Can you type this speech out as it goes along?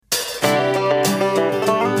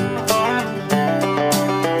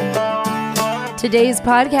Today's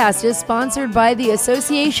podcast is sponsored by the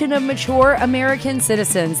Association of Mature American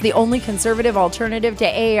Citizens, the only conservative alternative to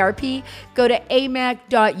AARP. Go to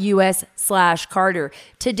amac.us/Carter.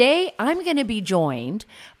 Today, I'm going to be joined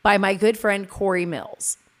by my good friend Corey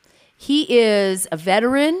Mills. He is a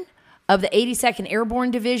veteran of the 82nd Airborne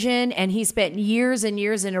Division, and he spent years and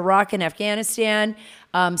years in Iraq and Afghanistan,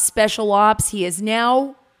 special ops. He is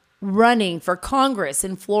now running for Congress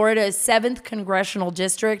in Florida's 7th Congressional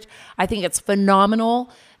District. I think it's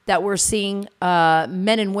phenomenal that we're seeing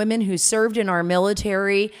men and women who served in our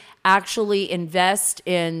military actually invest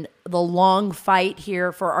in the long fight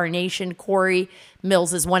here for our nation. Corey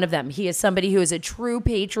Mills is one of them. He is somebody who is a true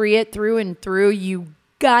patriot through and through. You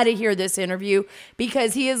got to hear this interview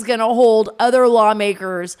because he is going to hold other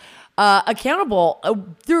lawmakers accountable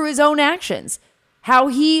through his own actions, how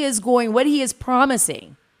he is going, what he is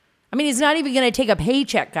promising. I mean, he's not even going to take a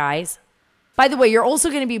paycheck, guys. By the way, you're also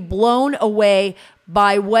going to be blown away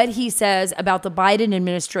by what he says about the Biden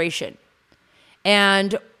administration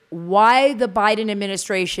and why the Biden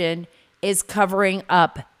administration is covering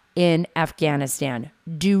up in Afghanistan.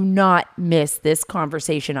 Do not miss this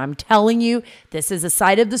conversation. I'm telling you, this is a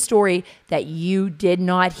side of the story that you did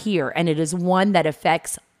not hear, and it is one that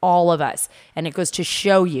affects all of us. And it goes to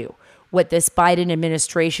show you what this Biden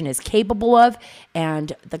administration is capable of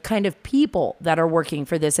and the kind of people that are working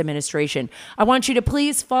for this administration. I want you to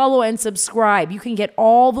please follow and subscribe. You can get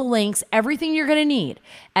all the links, everything you're going to need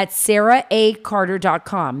at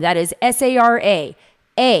SarahACarter.com. That is SARA,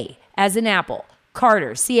 A as in apple,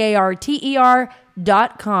 Carter, CARTER.com.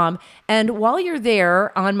 And while you're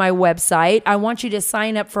there on my website, I want you to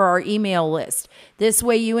sign up for our email list. This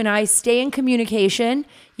way you and I stay in communication.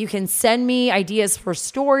 You can send me ideas for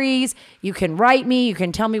stories. You can write me. You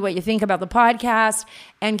can tell me what you think about the podcast.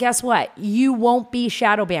 And guess what? You won't be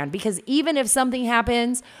shadow banned, because even if something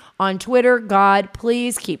happens on Twitter, God,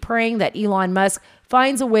 please keep praying that Elon Musk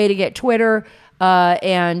finds a way to get Twitter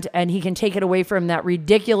and he can take it away from that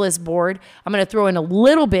ridiculous board. I'm going to throw in a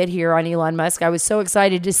little bit here on Elon Musk. I was so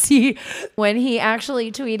excited to see when he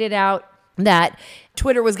actually tweeted out that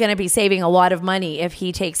Twitter was going to be saving a lot of money if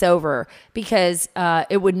he takes over, because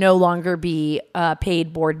it would no longer be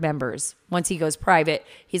paid board members. Once he goes private,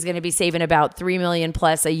 he's going to be saving about $3 million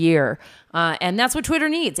plus a year. And that's what Twitter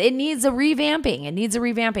needs. It needs a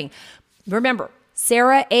revamping. Remember,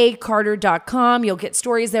 SarahACarter.com. You'll get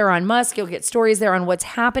stories there on Musk. You'll get stories there on what's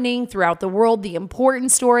happening throughout the world, the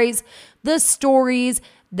important stories, the stories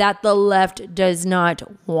that the left does not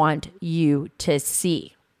want you to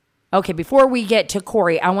see. Okay, before we get to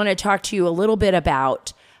Corey, I want to talk to you a little bit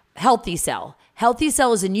about Healthy Cell. Healthy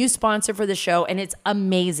Cell is a new sponsor for the show, and it's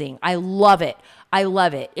amazing. I love it.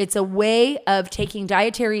 It's a way of taking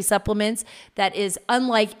dietary supplements that is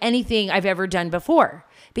unlike anything I've ever done before,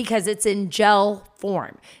 because it's in gel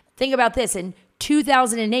form. Think about this. In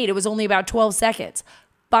 2008, it was only about 12 seconds.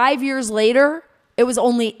 5 years later, it was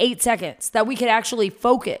only 8 seconds that we could actually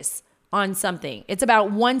focus on something. It's about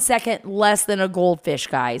 1 second less than a goldfish,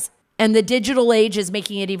 guys. And the digital age is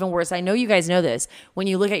making it even worse. I know you guys know this. When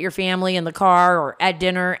you look at your family in the car or at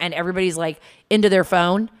dinner and everybody's like into their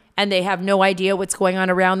phone and they have no idea what's going on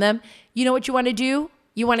around them, you know what you want to do?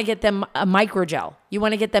 You want to get them a microgel. You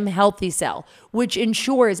want to get them Healthy Cell, which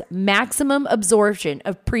ensures maximum absorption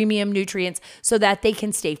of premium nutrients so that they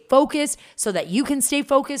can stay focused, so that you can stay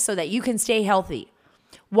focused, so that you can stay healthy.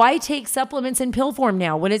 Why take supplements in pill form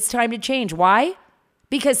now when it's time to change? Why?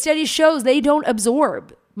 Because studies shows they don't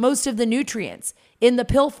absorb most of the nutrients in the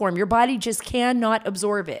pill form. Your body just cannot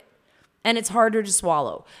absorb it, and it's harder to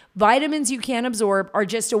swallow. Vitamins you can't absorb are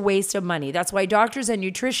just a waste of money. That's why doctors and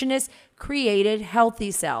nutritionists created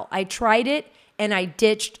Healthy Cell. I tried it, and I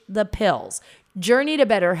ditched the pills. Journey to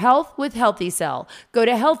better health with Healthy Cell. Go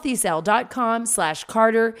to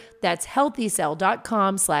healthycell.com/Carter. That's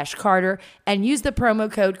healthycell.com/Carter, and use the promo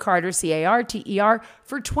code Carter, CARTER,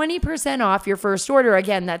 for 20% off your first order.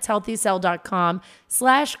 Again, that's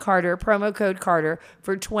healthycell.com/Carter, promo code Carter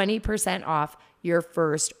for 20% off your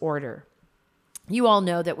first order. You all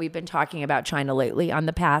know that we've been talking about China lately on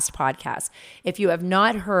the past podcast. If you have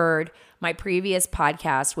not heard my previous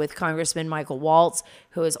podcast with Congressman Michael Waltz,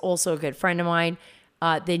 who is also a good friend of mine,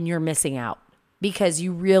 then you're missing out, because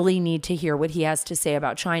you really need to hear what he has to say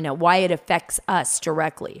about China, why it affects us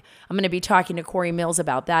directly. I'm going to be talking to Corey Mills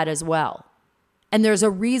about that as well. And there's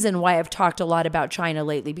a reason why I've talked a lot about China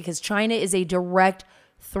lately, because China is a direct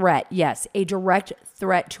threat. Yes, a direct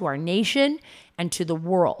threat to our nation and to the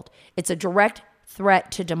world. It's a direct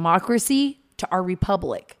threat to democracy, to our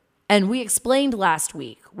republic. And we explained last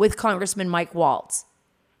week with Congressman Mike Waltz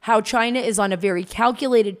how China is on a very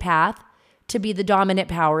calculated path to be the dominant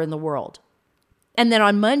power in the world. And then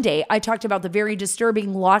on Monday, I talked about the very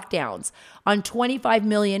disturbing lockdowns on 25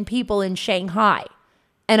 million people in Shanghai.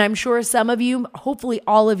 And I'm sure some of you, hopefully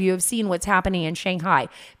all of you, have seen what's happening in Shanghai.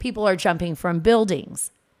 People are jumping from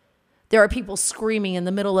buildings. There are people screaming in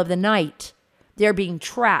the middle of the night. They're being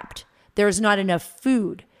trapped. There's not enough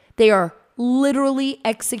food. They are literally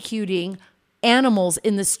executing animals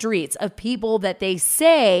in the streets of people that they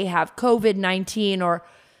say have COVID-19 or,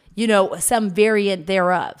 some variant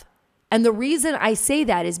thereof. And the reason I say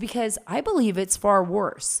that is because I believe it's far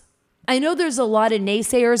worse. I know there's a lot of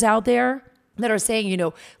naysayers out there that are saying,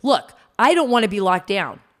 look, I don't want to be locked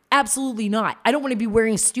down. Absolutely not. I don't want to be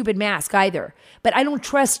wearing a stupid mask either. But I don't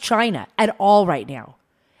trust China at all right now.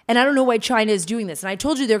 And I don't know why China is doing this. And I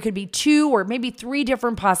told you there could be 2 or maybe 3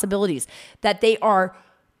 different possibilities that they are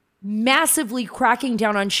massively cracking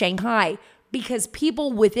down on Shanghai because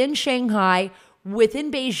people within Shanghai,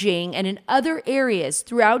 within Beijing, and in other areas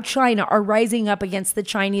throughout China are rising up against the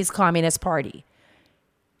Chinese Communist Party.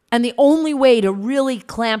 And the only way to really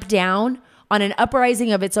clamp down on an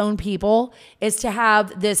uprising of its own people is to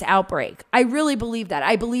have this outbreak. I really believe that.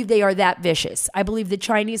 I believe they are that vicious. I believe the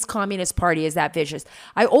Chinese Communist Party is that vicious.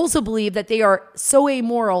 I also believe that they are so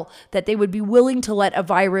amoral that they would be willing to let a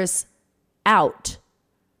virus out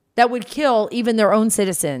that would kill even their own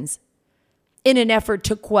citizens in an effort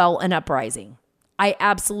to quell an uprising. I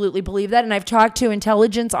absolutely believe that. And I've talked to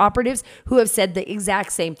intelligence operatives who have said the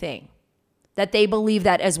exact same thing, that they believe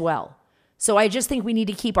that as well. So I just think we need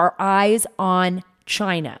to keep our eyes on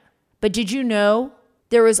China. But did you know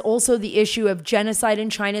there is also the issue of genocide in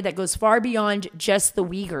China that goes far beyond just the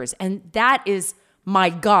Uyghurs? And that is, my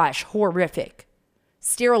gosh, horrific.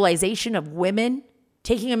 Sterilization of women,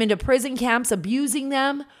 taking them into prison camps, abusing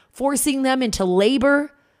them, forcing them into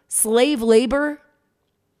labor, slave labor,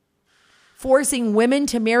 forcing women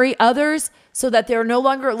to marry others so that they're no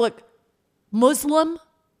longer, Muslim,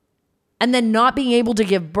 and then not being able to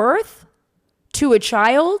give birth to a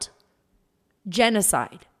child.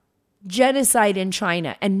 Genocide in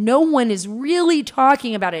China. And no one is really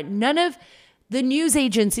talking about it. None of the news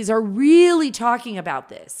agencies are really talking about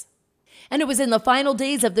this. And it was in the final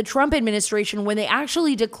days of the Trump administration when they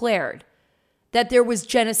actually declared that there was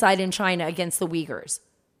genocide in China against the Uyghurs.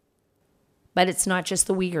 But it's not just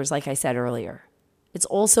the Uyghurs, like I said earlier. It's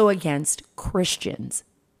also against Christians.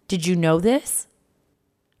 Did you know this?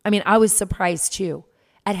 I mean, I was surprised too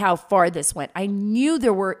at how far this went. I knew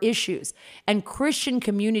there were issues, and Christian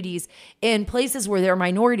communities in places where there are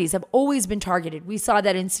minorities have always been targeted. We saw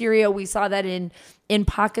that in Syria. We saw that in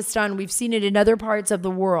Pakistan. We've seen it in other parts of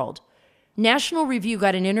the world. National Review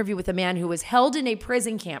got an interview with a man who was held in a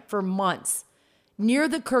prison camp for months near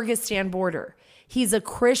the Kyrgyzstan border. He's a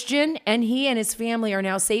Christian, and he and his family are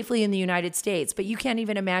now safely in the United States, but you can't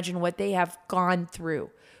even imagine what they have gone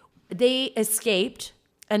through. They escaped,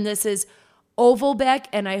 and this is Ovalbek,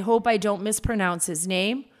 and I hope I don't mispronounce his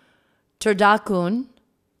name, Turdakun,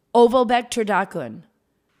 Ovalbek Turdakun.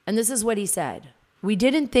 And this is what he said. "We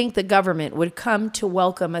didn't think the government would come to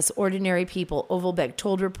welcome us ordinary people," Ovalbek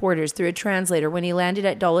told reporters through a translator when he landed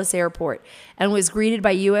at Dulles Airport and was greeted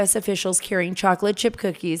by U.S. officials carrying chocolate chip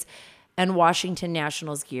cookies and Washington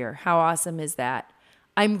Nationals gear. How awesome is that?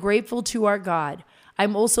 "I'm grateful to our God.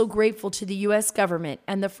 I'm also grateful to the U.S. government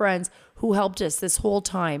and the friends who helped us this whole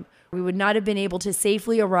time. We would not have been able to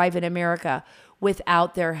safely arrive in America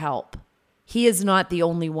without their help." He is not the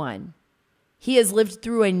only one. He has lived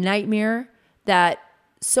through a nightmare that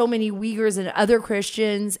so many Uyghurs and other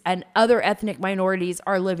Christians and other ethnic minorities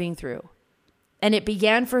are living through. And it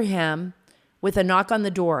began for him with a knock on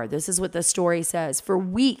the door. This is what the story says. For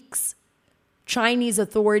weeks, Chinese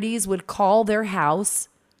authorities would call their house.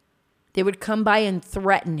 They would come by and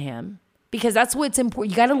threaten him, because that's what's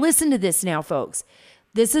important. You got to listen to this now, folks.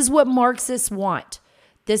 This is what Marxists want.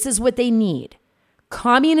 This is what they need.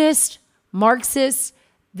 Communist, Marxists,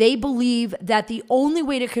 they believe that the only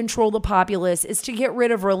way to control the populace is to get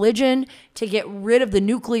rid of religion, to get rid of the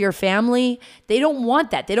nuclear family. They don't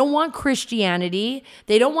want that. They don't want Christianity.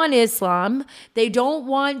 They don't want Islam. They don't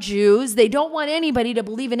want Jews. They don't want anybody to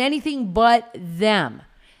believe in anything but them.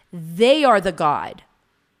 They are the God.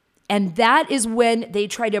 And that is when they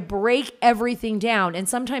try to break everything down. And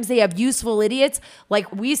sometimes they have useful idiots, like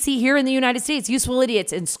we see here in the United States, useful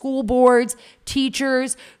idiots in school boards,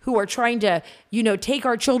 teachers who are trying to, take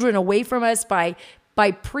our children away from us by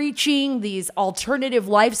preaching these alternative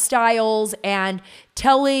lifestyles and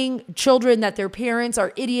telling children that their parents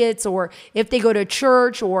are idiots, or if they go to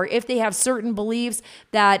church, or if they have certain beliefs,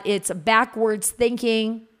 that it's backwards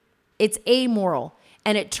thinking. It's amoral,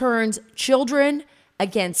 and it turns children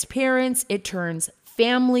against parents. It turns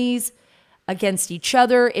families against each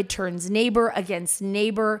other. It turns neighbor against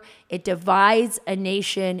neighbor. It divides a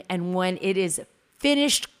nation. And when it is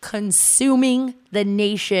finished consuming the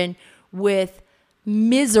nation with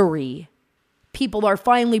misery, people are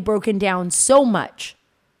finally broken down so much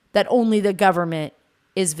that only the government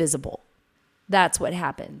is visible. That's what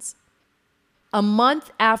happens. A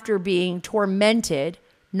month after being tormented,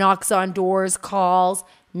 knocks on doors, calls,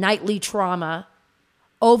 nightly trauma,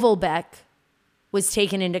 Ovalbeck was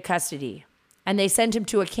taken into custody, and they sent him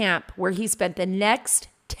to a camp where he spent the next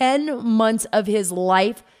 10 months of his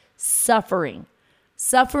life suffering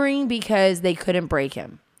because they couldn't break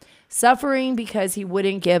him, suffering because he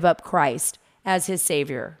wouldn't give up Christ as his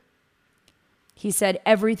savior. He said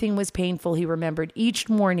everything was painful. He remembered each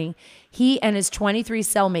morning he and his 23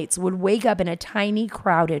 cellmates would wake up in a tiny,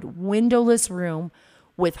 crowded, windowless room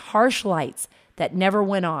with harsh lights that never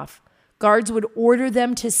went off. Guards would order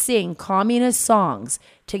them to sing communist songs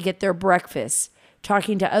to get their breakfast.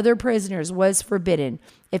 Talking to other prisoners was forbidden.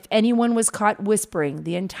 If anyone was caught whispering,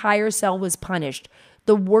 the entire cell was punished.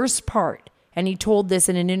 The worst part, and he told this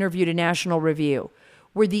in an interview to National Review,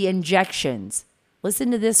 were the injections.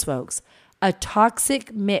 Listen to this, folks. A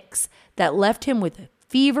toxic mix that left him with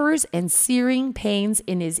fevers and searing pains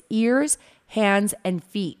in his ears, hands, and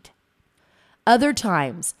feet. Other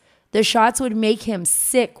times, the shots would make him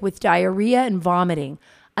sick with diarrhea and vomiting,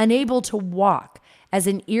 unable to walk, as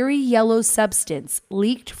an eerie yellow substance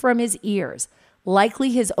leaked from his ears,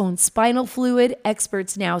 likely his own spinal fluid,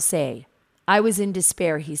 experts now say. I was in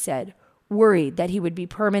despair, he said, worried that he would be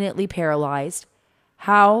permanently paralyzed.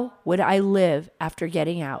 How would I live after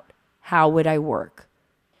getting out? How would I work?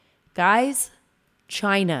 Guys,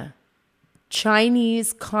 Chinese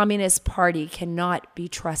Communist Party cannot be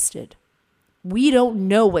trusted. We don't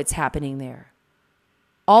know what's happening there.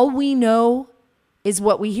 All we know is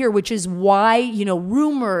what we hear, which is why,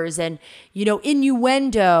 rumors and,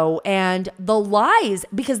 innuendo and the lies,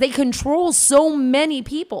 because they control so many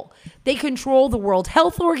people. They control the World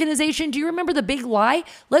Health Organization. Do you remember the big lie?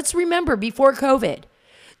 Let's remember before COVID.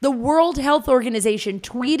 The World Health Organization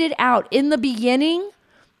tweeted out in the beginning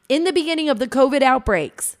of the COVID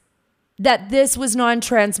outbreaks that this was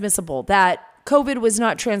non-transmissible, that COVID was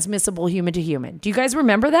not transmissible human to human. Do you guys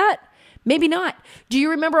remember that? Maybe not. Do you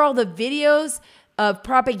remember all the videos of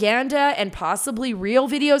propaganda and possibly real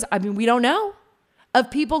videos? I mean, we don't know. Of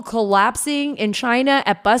people collapsing in China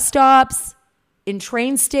at bus stops, in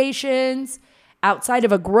train stations, outside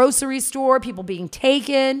of a grocery store, people being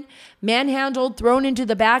taken, manhandled, thrown into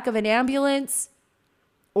the back of an ambulance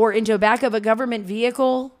or into the back of a government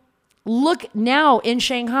vehicle. Look now in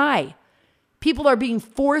Shanghai. People are being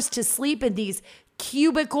forced to sleep in these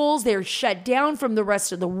cubicles. They're shut down from the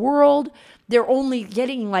rest of the world. They're only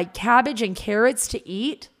getting like cabbage and carrots to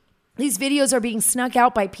eat. These videos are being snuck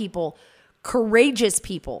out by people, courageous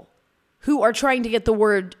people, who are trying to get the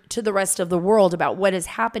word to the rest of the world about what is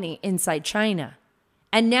happening inside China.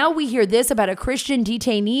 And now we hear this about a Christian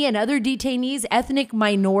detainee and other detainees, ethnic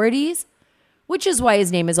minorities, which is why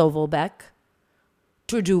his name is Ovalbeck.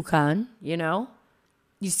 Turdukan,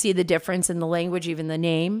 You see the difference in the language, even the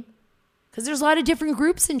name. Because there's a lot of different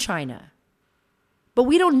groups in China. But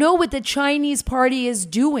we don't know what the Chinese party is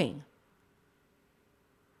doing.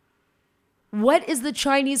 What is the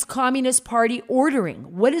Chinese Communist Party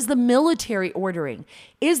ordering? What is the military ordering?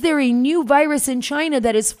 Is there a new virus in China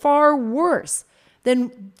that is far worse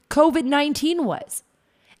than COVID-19 was?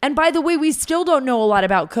 And by the way, we still don't know a lot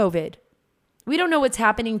about COVID. We don't know what's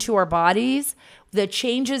happening to our bodies, the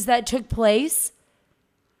changes that took place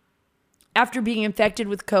after being infected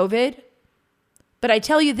with COVID. But I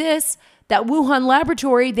tell you this, that Wuhan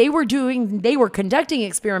laboratory, they were conducting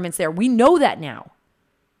experiments there. We know that now.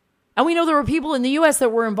 And we know there were people in the U.S.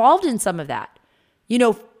 that were involved in some of that,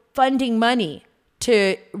 funding money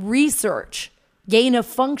to research gain of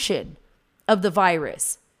function of the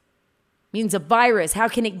virus. Means a virus, how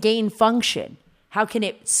can it gain function? How can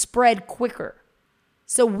it spread quicker?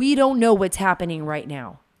 So we don't know what's happening right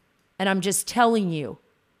now. And I'm just telling you,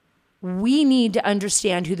 we need to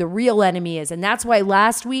understand who the real enemy is. And that's why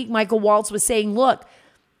last week, Michael Waltz was saying, look,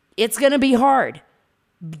 it's going to be hard.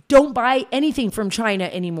 Don't buy anything from China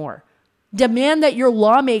anymore. Demand that your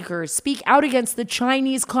lawmakers speak out against the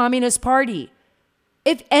Chinese Communist Party.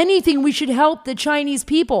 If anything, we should help the Chinese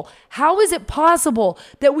people. How is it possible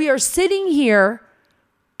that we are sitting here,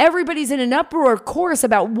 everybody's in an uproar, of course,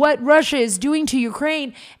 about what Russia is doing to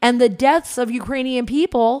Ukraine and the deaths of Ukrainian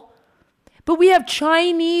people, but we have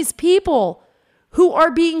Chinese people who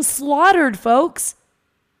are being slaughtered, folks,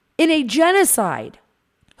 in a genocide,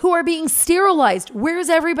 who are being sterilized. Where's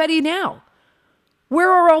everybody now? Where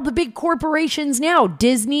are all the big corporations now?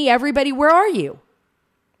 Disney, everybody, where are you?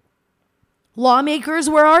 Lawmakers,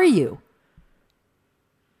 where are you?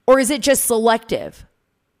 Or is it just selective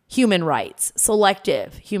human rights?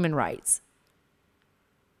 Selective human rights.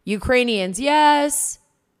 Ukrainians, yes.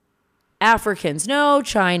 Africans, no.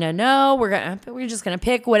 China, no. We're just going to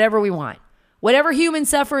pick whatever we want. Whatever human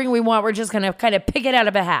suffering we want, we're just going to kind of pick it out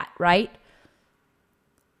of a hat, right?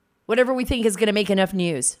 Whatever we think is going to make enough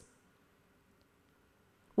news.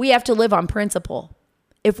 We have to live on principle.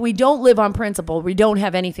 If we don't live on principle, we don't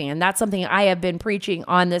have anything. And that's something I have been preaching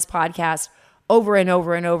on this podcast over and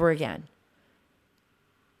over and over again.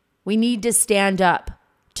 We need to stand up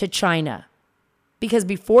to China, because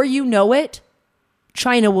before you know it,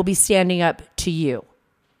 China will be standing up to you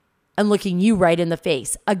and looking you right in the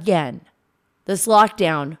face. Again, this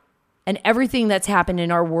lockdown and everything that's happened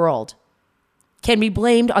in our world can be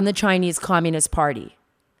blamed on the Chinese Communist Party.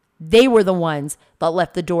 They were the ones that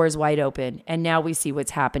left the doors wide open, and now we see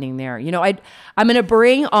what's happening there. You know, I'm going to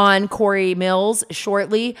bring on Corey Mills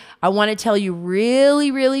shortly. I want to tell you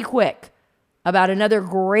really, really quick about another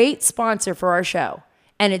great sponsor for our show,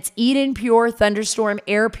 and it's Eden Pure Thunderstorm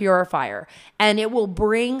Air Purifier, and it will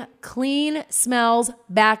bring clean smells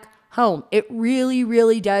back home. It really,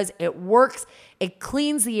 really does. It works. It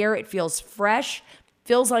cleans the air. It feels fresh.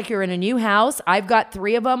 Feels like you're in a new house. I've got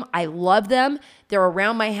 3 of them. I love them. They're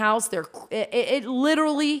around my house. It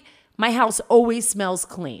literally, my house always smells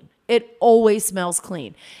clean. It always smells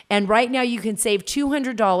clean. And right now you can save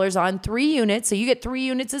 $200 on 3 units. So you get 3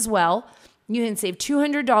 units as well. You can save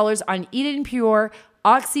 $200 on Eden Pure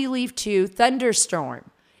Oxyleaf 2 Thunderstorm.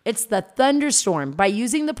 It's the Thunderstorm. By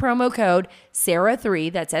using the promo code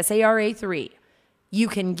SARA3, that's SARA3, you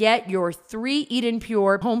can get your 3 Eden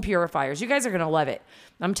Pure home purifiers. You guys are going to love it.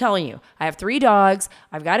 I'm telling you, I have 3 dogs.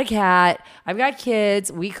 I've got a cat. I've got kids.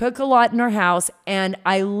 We cook a lot in our house, and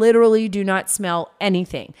I literally do not smell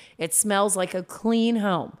anything. It smells like a clean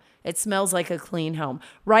home. It smells like a clean home.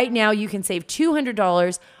 Right now, you can save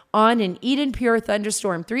 $200 on an Eden Pure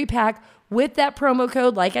Thunderstorm 3-pack with that promo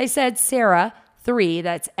code, like I said, SARA3,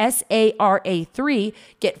 that's SARA3.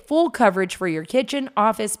 Get full coverage for your kitchen,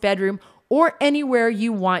 office, bedroom, or anywhere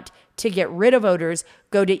you want to get rid of odors.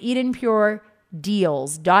 Go to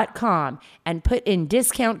EdenPureDeals.com and put in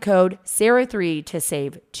discount code SARA3 to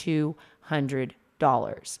save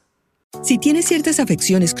 $200. Si tienes ciertas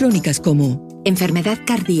afecciones crónicas como enfermedad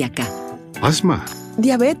cardíaca, asma,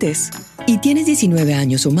 diabetes, y tienes 19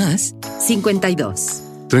 años o más, 52,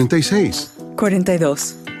 36,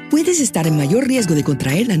 42. puedes estar en mayor riesgo de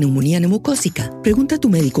contraer la neumonía neumocócica. Pregunta a tu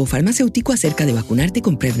médico o farmacéutico acerca de vacunarte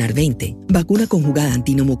con Prevnar 20, vacuna conjugada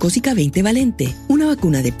antineumocócica 20 valente, una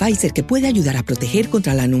vacuna de Pfizer que puede ayudar a proteger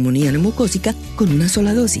contra la neumonía neumocócica con una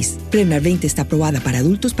sola dosis. Prevnar 20 está aprobada para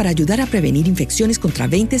adultos para ayudar a prevenir infecciones contra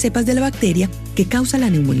 20 cepas de la bacteria que causa la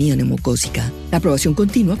neumonía neumocócica. La aprobación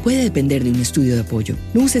continua puede depender de un estudio de apoyo.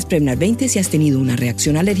 No uses Prevnar 20 si has tenido una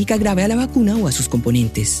reacción alérgica grave a la vacuna o a sus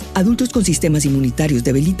componentes. Adultos con sistemas inmunitarios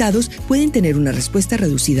debilitados pueden tener una respuesta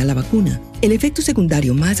reducida a la vacuna. El efecto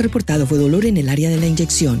secundario más reportado fue dolor en el área de la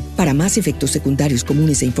inyección. Para más efectos secundarios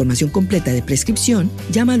comunes e información completa de prescripción,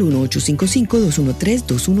 llama al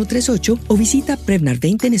 1-855-213-2138 o visita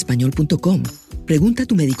Prevnar20enespañol.com. Pregunta a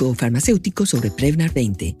tu médico o farmacéutico sobre Prevnar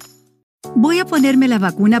 20. Voy a ponerme la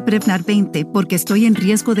vacuna Prevnar 20 porque estoy en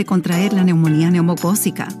riesgo de contraer la neumonía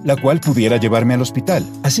neumocócica, la cual pudiera llevarme al hospital.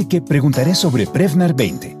 Así que preguntaré sobre Prevnar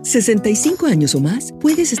 20. 65 años o más,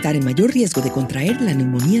 puedes estar en mayor riesgo de contraer la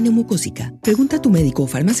neumonía neumocócica. Pregunta a tu médico o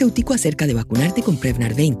farmacéutico acerca de vacunarte con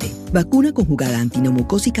Prevnar 20, vacuna conjugada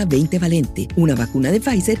antineumocócica 20 valente, una vacuna de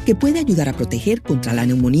Pfizer que puede ayudar a proteger contra la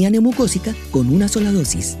neumonía neumocócica con una sola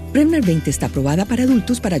dosis. Prevnar 20 está aprobada para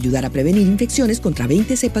adultos para ayudar a prevenir infecciones contra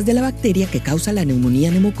 20 cepas de la bacteria que causa la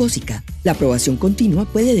neumonía neumocócica. La aprobación continua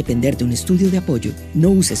puede depender de un estudio de apoyo. No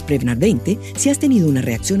uses Prevnar 20 si has tenido una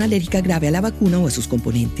reacción alérgica grave a la vacuna o a sus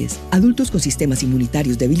componentes. Adultos con sistemas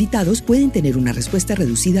inmunitarios debilitados pueden tener una respuesta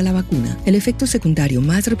reducida a la vacuna. El efecto secundario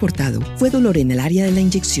más reportado fue dolor en el área de la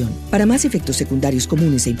inyección. Para más efectos secundarios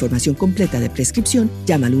comunes e información completa de prescripción,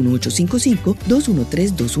 llama al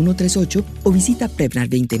 1-855-213-2138 o visita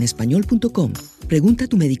Prevnar20enespañol.com. Pregunta a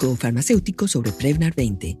tu médico o farmacéutico sobre Prevnar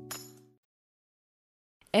 20.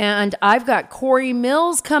 And I've got Corey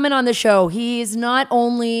Mills coming on the show. He's not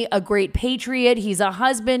only a great patriot, he's a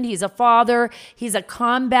husband, he's a father, he's a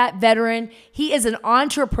combat veteran. He is an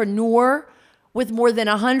entrepreneur with more than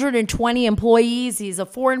 120 employees. He's a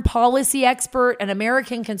foreign policy expert, an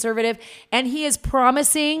American conservative, and he is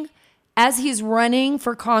promising, as he's running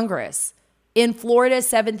for Congress in Florida's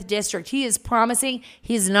 7th District, he is promising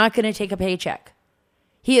he's not going to take a paycheck.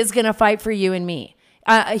 He is going to fight for you and me.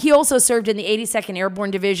 He also served in the 82nd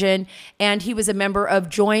Airborne Division, and he was a member of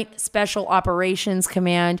Joint Special Operations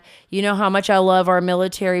Command. You know how much I love our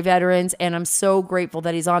military veterans, and I'm so grateful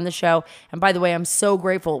that he's on the show. And by the way, I'm so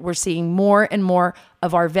grateful we're seeing more and more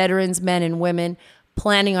of our veterans, men and women,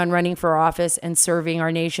 planning on running for office and serving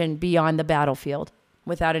our nation beyond the battlefield.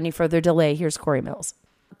 Without any further delay, here's Corey Mills.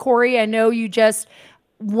 Corey, I know you just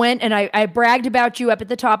went, and I bragged about you up at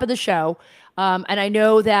the top of the show. And I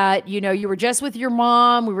know that, you were just with your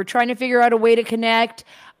mom. We were trying to figure out a way to connect.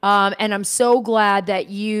 And I'm so glad that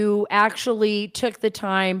you actually took the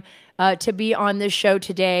time to be on this show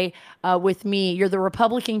today with me. You're the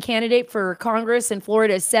Republican candidate for Congress in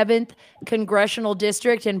Florida's 7th Congressional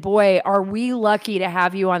District. And boy, are we lucky to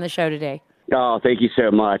have you on the show today. Oh, thank you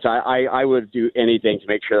so much. I would do anything to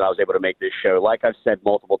make sure that I was able to make this show. Like I've said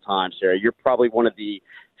multiple times, Sarah, you're probably one of the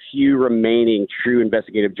few remaining true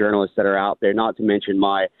investigative journalists that are out there, not to mention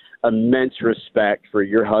my immense respect for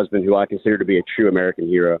your husband, who I consider to be a true American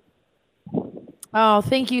hero. Oh,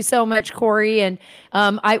 thank you so much, Corey. And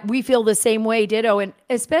we feel the same way, ditto, and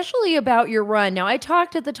especially about your run. Now, I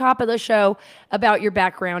talked at the top of the show about your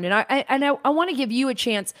background, and I want to give you a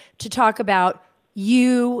chance to talk about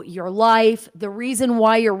your life, the reason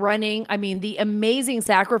why you're running. I mean, the amazing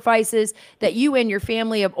sacrifices that you and your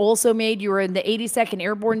family have also made. You were in the 82nd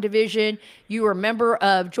Airborne Division. You were a member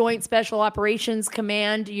of Joint Special Operations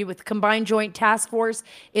Command. You with Combined Joint Task Force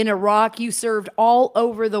in Iraq. You served all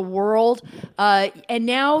over the world. And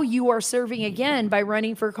now you are serving again by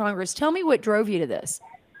running for Congress. Tell me what drove you to this.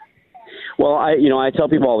 Well, I tell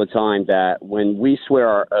people all the time that when we swear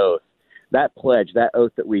our oath, that pledge, that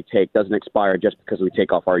oath that we take doesn't expire just because we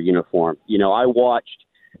take off our uniform. I watched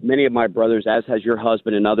many of my brothers, as has your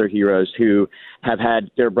husband and other heroes who have had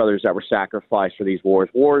their brothers that were sacrificed for these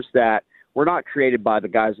wars that were not created by the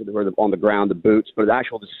guys that were on the ground, the boots, but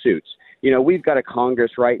the suits. We've got a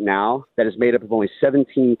Congress right now that is made up of only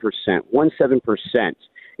 17%, 17%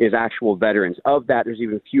 is actual veterans. Of that, there's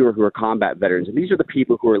even fewer who are combat veterans. And these are the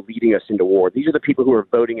people who are leading us into war. These are the people who are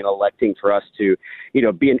voting and electing for us to,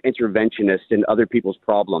 be an interventionist in other people's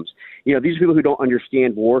problems. These are people who don't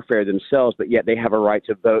understand warfare themselves, but yet they have a right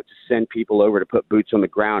to vote to send people over to put boots on the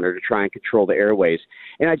ground or to try and control the airways.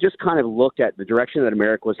 And I just kind of looked at the direction that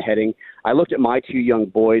America was heading. I looked at my two young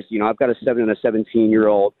boys. I've got a 7 and a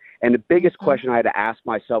 17-year-old. And the biggest question I had to ask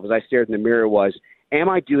myself as I stared in the mirror was, am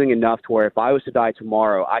I doing enough to where if I was to die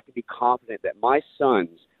tomorrow, I could be confident that my sons,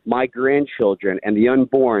 my grandchildren, and the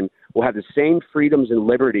unborn will have the same freedoms and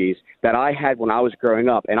liberties that I had when I was growing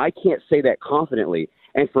up? And I can't say that confidently.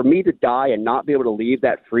 And for me to die and not be able to leave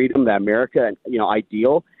that freedom, that America,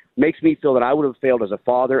 ideal, makes me feel that I would have failed as a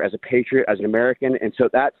father, as a patriot, as an American. And so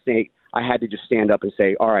at that state, I had to just stand up and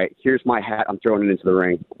say, all right, here's my hat. I'm throwing it into the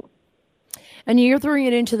ring. And you're throwing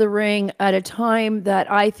it into the ring at a time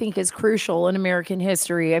that I think is crucial in American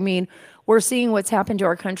history. I mean, we're seeing what's happened to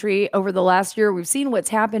our country over the last year. We've seen what's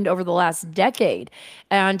happened over the last decade.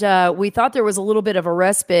 And we thought there was a little bit of a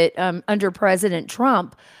respite under President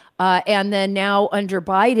Trump. And then now under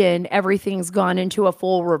Biden, everything's gone into a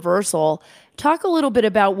full reversal. Talk a little bit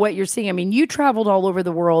about what you're seeing. I mean, you traveled all over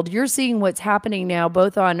the world. You're seeing what's happening now,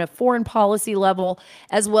 both on a foreign policy level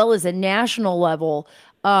as well as a national level.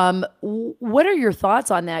 What are your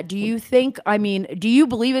thoughts on that? Do you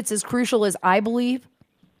believe it's as crucial as I believe?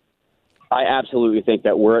 I absolutely think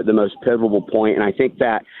that we're at the most pivotal point. And I think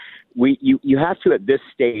that you have to, at this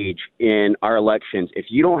stage in our elections, if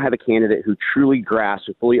you don't have a candidate who truly grasps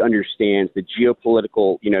or fully understands the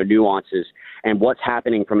geopolitical, nuances and what's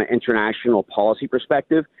happening from an international policy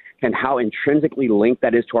perspective and how intrinsically linked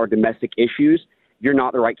that is to our domestic issues, you're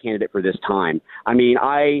not the right candidate for this time. I mean,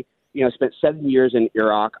 I spent 7 years in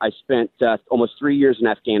Iraq. I spent almost 3 years in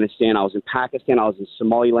Afghanistan. I was in Pakistan. I was in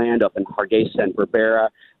Somaliland, up in Hargeisa and Berbera,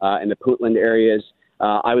 in the Puntland areas.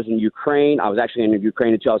 I was in Ukraine. I was actually in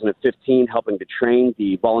Ukraine in 2015, helping to train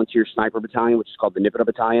the volunteer sniper battalion, which is called the Dnipro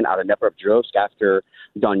battalion, out of Dnipropetrovsk after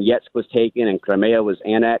Donetsk was taken and Crimea was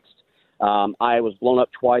annexed. I was blown up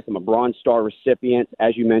twice. I'm a Bronze Star recipient.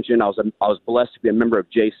 As you mentioned, I was blessed to be a member of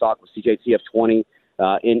JSOC with CJTF 20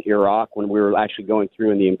 in Iraq when we were actually going through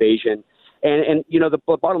in the invasion. And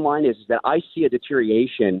the bottom line is that I see a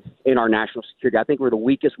deterioration in our national security. I think we're the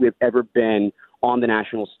weakest we have ever been on the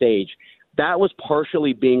national stage. That was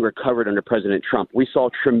partially being recovered under President Trump. We saw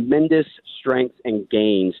tremendous strength and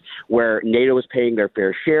gains where NATO was paying their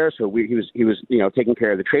fair share. So he was taking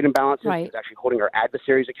care of the trade imbalances. Right. He was actually holding our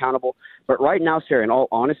adversaries accountable. But right now, Sarah, in all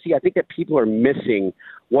honesty, I think that people are missing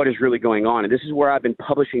what is really going on. And this is where I've been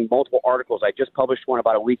publishing multiple articles. I just published one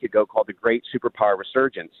about a week ago called The Great Superpower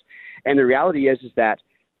Resurgence. And the reality is that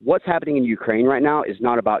what's happening in Ukraine right now is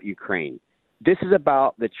not about Ukraine. This is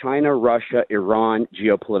about the China, Russia, Iran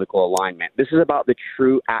geopolitical alignment. This is about the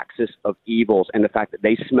true axis of evils and the fact that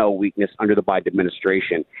they smell weakness under the Biden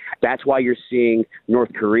administration. That's why you're seeing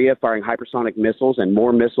North Korea firing hypersonic missiles and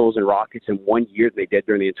more missiles and rockets in 1 year than they did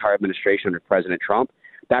during the entire administration under President Trump.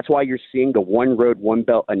 That's why you're seeing the One Road, One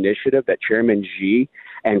Belt initiative that Chairman Xi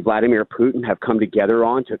and Vladimir Putin have come together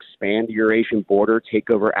on to expand the Eurasian border,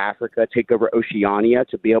 take over Africa, take over Oceania,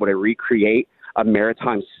 to be able to recreate a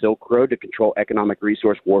maritime Silk Road to control economic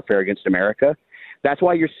resource warfare against America. That's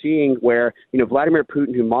why you're seeing where, Vladimir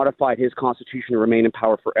Putin, who modified his constitution to remain in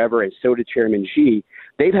power forever, and so did Chairman Xi,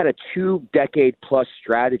 they've had a 2-decade-plus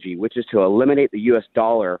strategy, which is to eliminate the U.S.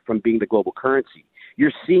 dollar from being the global currency.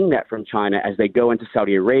 You're seeing that from China as they go into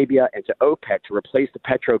Saudi Arabia and to OPEC to replace the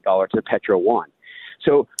petrodollar to the petro yuan.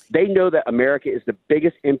 So they know that America is the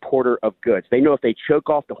biggest importer of goods. They know if they choke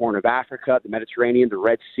off the Horn of Africa, the Mediterranean, the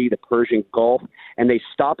Red Sea, the Persian Gulf, and they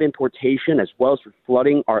stop importation as well as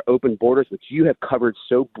flooding our open borders, which you have covered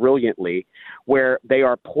so brilliantly, where they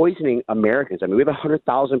are poisoning Americans. I mean, we have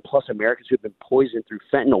 100,000 plus Americans who have been poisoned through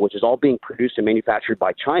fentanyl, which is all being produced and manufactured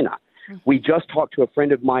by China. We just talked to a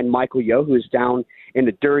friend of mine, Michael Yo, who is down in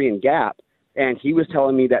the Darien Gap, and he was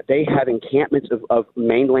telling me that they have encampments of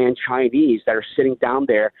mainland Chinese that are sitting down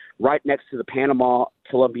there right next to the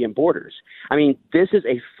Panama-Colombian borders. I mean, this is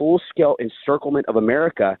a full-scale encirclement of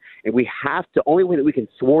America, and we have to – only way that we can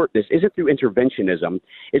thwart this isn't through interventionism.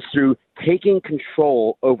 It's through taking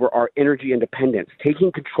control over our energy independence,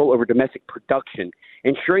 taking control over domestic production,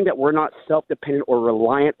 ensuring that we're not self-dependent or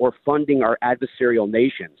reliant or funding our adversarial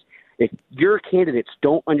nations. If your candidates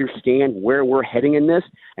don't understand where we're heading in this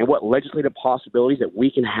and what legislative possibilities that we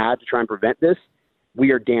can have to try and prevent this, we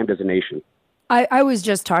are damned as a nation. I was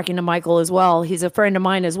just talking to Michael as well. He's a friend of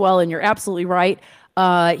mine as well, and you're absolutely right.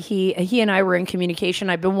 He and I were in communication.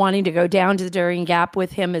 I've been wanting to go down to the Darien Gap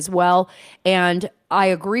with him as well, and I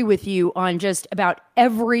agree with you on just about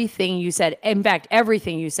everything you said. In fact,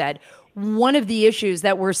 everything you said. One of the issues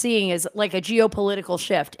that we're seeing is like a geopolitical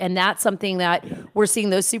shift. And that's something that we're seeing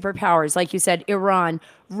those superpowers, like you said, Iran,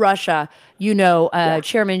 Russia,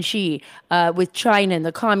 Chairman Xi, with China and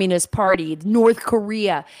the Communist Party, North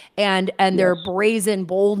Korea, and their brazen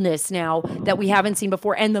boldness now that we haven't seen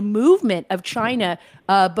before. And the movement of China,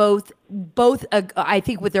 both I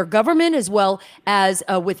think with their government as well as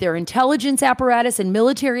with their intelligence apparatus and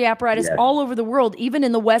military apparatus all over the world, even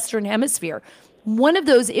in the Western Hemisphere. One of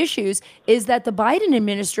those issues is that the Biden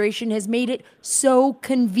administration has made it so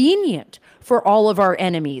convenient for all of our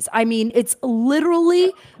enemies. I mean, it's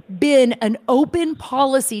literally been an open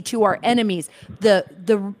policy to our enemies. The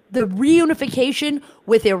reunification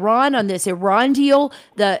with Iran on this Iran deal,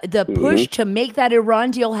 the push to make that Iran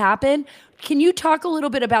deal happen. Can you talk a little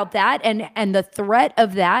bit about that and the threat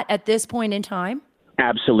of that at this point in time?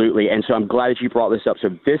 Absolutely. And so I'm glad that you brought this up. So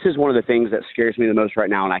this is one of the things that scares me the most right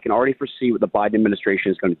now, and I can already foresee what the Biden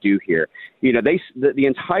administration is going to do here. The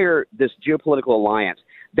entire this geopolitical alliance,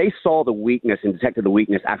 they saw the weakness and detected the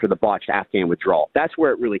weakness after the botched Afghan withdrawal. That's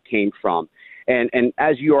where it really came from. And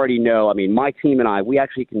as you already know, I mean, my team and I, we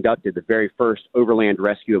actually conducted the very first overland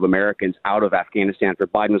rescue of Americans out of Afghanistan after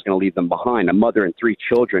Biden was going to leave them behind, a mother and 3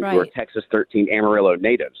 children who are Texas 13 Amarillo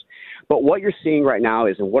natives. But what you're seeing right now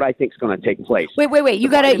is, and what I think is going to take place. Wait. You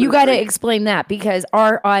gotta explain that, because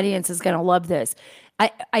our audience is going to love this.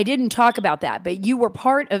 I didn't talk about that, but you were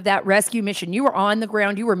part of that rescue mission. You were on the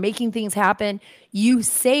ground. You were making things happen. You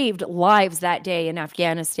saved lives that day in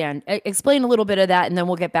Afghanistan. Explain a little bit of that, and then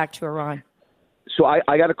we'll get back to Iran. So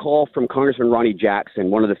I got a call from Congressman Ronnie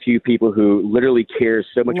Jackson, one of the few people who literally cares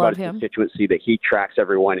so much about his constituency that he tracks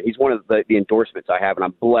everyone. He's one of the endorsements I have, and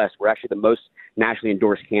I'm blessed. We're actually the most nationally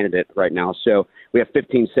endorsed candidate right now. So we have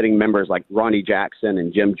 15 sitting members like Ronnie Jackson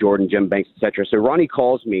and Jim Jordan, Jim Banks, et cetera. So Ronnie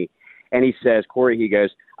calls me, and he says, Corey, he goes,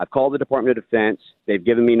 I've called the Department of Defense. They've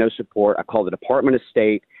given me no support. I called the Department of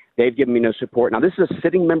State. They've given me no support. Now, this is a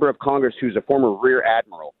sitting member of Congress who's a former Rear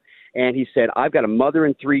Admiral. And he said, I've got a mother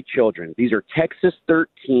and 3 children. These are Texas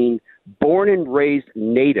 13 born and raised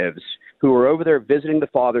natives who are over there visiting the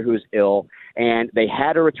father who is ill. And they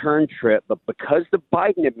had a return trip. But because the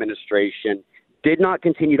Biden administration did not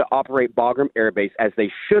continue to operate Bagram Air Base as they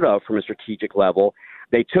should have from a strategic level,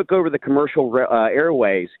 they took over the commercial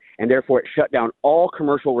airways, and therefore it shut down all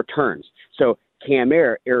commercial returns. So Cam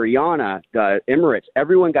Air, Ariana, Emirates,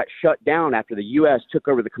 everyone got shut down after the U.S. took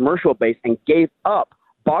over the commercial base and gave up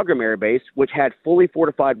Bagram Air Base, which had fully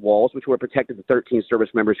fortified walls, which were protected the 13 service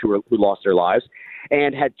members who lost their lives,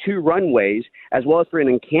 and had 2 runways, as well as for an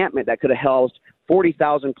encampment that could have housed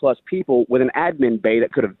 40,000 plus people with an admin bay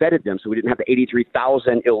that could have vetted them. So we didn't have the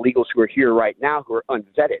 83,000 illegals who are here right now who are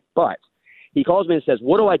unvetted. But He calls me and says,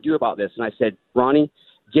 what do I do about this? And I said, Ronnie,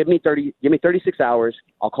 give me 36 hours.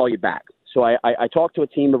 I'll call you back. So I talked to a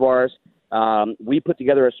team of ours. We put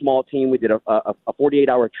together a small team. We did a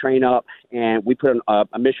 48-hour train up, and we put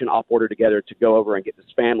a mission op order together to go over and get this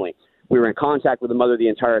family. We were in contact with the mother the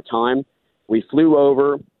entire time. We flew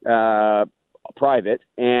over private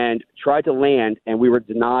and tried to land, and we were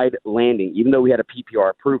denied landing, even though we had a PPR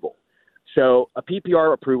approval. So a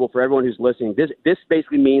PPR approval, for everyone who's listening, this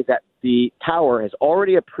basically means that the tower has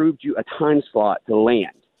already approved you a time slot to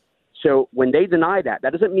land. So when they deny that,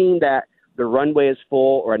 that doesn't mean that the runway is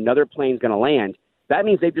full or another plane's going to land. That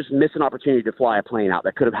means they've just missed an opportunity to fly a plane out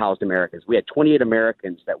that could have housed Americans. We had 28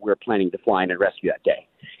 Americans that we were planning to fly in and rescue that day.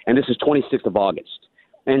 And this is 26th of August.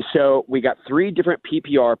 And so we got 3 different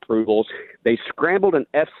PPR approvals. They scrambled an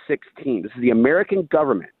F-16. This is the American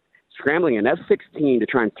government scrambling an F-16 to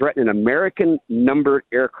try and threaten an American numbered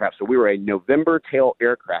aircraft. So we were a November tail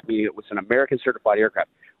aircraft, meaning it was an American certified aircraft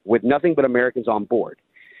with nothing but Americans on board.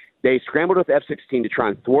 They scrambled with F-16 to try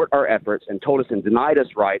and thwart our efforts and told us and denied us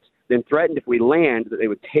rights, then threatened if we land that they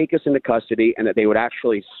would take us into custody and that they would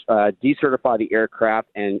actually decertify the aircraft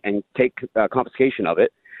and take confiscation of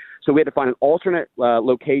it. So we had to find an alternate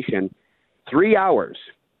location 3 hours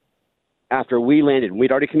after we landed.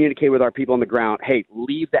 We'd already communicated with our people on the ground, hey,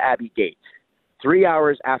 leave the Abbey Gate. 3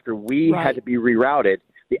 hours after we had to be rerouted,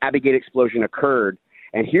 the Abbey Gate explosion occurred.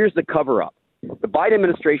 And here's the cover-up. The Biden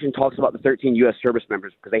administration talks about the 13 U.S. service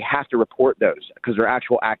members because they have to report those because they're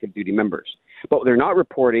actual active duty members. But what they're not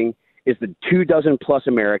reporting is the 24 plus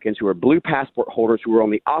Americans who are blue passport holders who were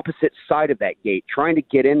on the opposite side of that gate trying to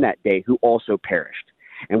get in that day who also perished.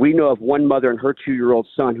 And we know of one mother and her 2-year-old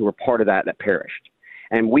son who were part of that perished.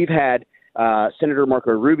 And we've had Senator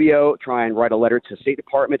Marco Rubio try and write a letter to the State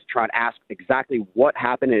Department to try and ask exactly what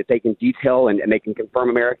happened and if they can detail and they can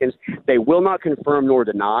confirm Americans. They will not confirm nor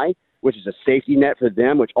deny, which is a safety net for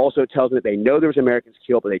them, which also tells them that they know there was Americans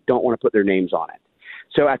killed, but they don't want to put their names on it.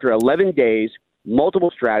 So after 11 days,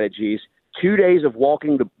 multiple strategies, 2 days of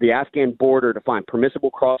walking the Afghan border to find permissible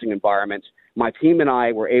crossing environments, my team and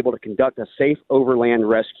I were able to conduct a safe overland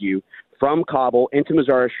rescue from Kabul into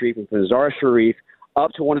Mazar-e-Sharif and from Mazar-e-Sharif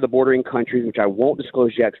up to one of the bordering countries, which I won't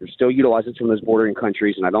disclose yet because we're still utilizing some of those bordering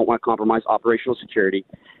countries, and I don't want to compromise operational security.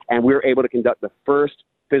 And we were able to conduct the first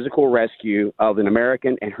physical rescue of an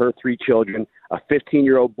American and her 3 children, a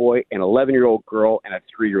 15-year-old boy, an 11-year-old girl, and a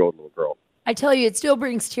 3-year-old little girl. I tell you, it still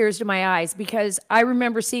brings tears to my eyes because I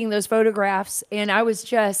remember seeing those photographs and I was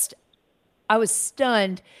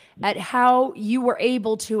stunned at how you were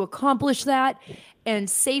able to accomplish that and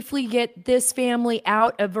safely get this family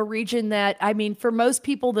out of a region that, I mean, for most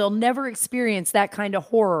people, they'll never experience that kind of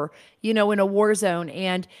horror, in a war zone.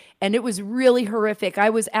 And it was really horrific. I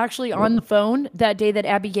was actually on the phone that day that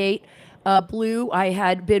Abbey Gate blew. I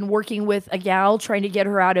had been working with a gal trying to get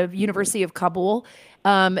her out of University of Kabul.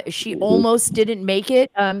 She almost didn't make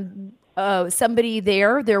it. Somebody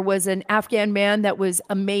there was an Afghan man that was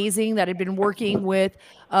amazing that had been working with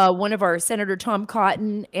one of our Senator Tom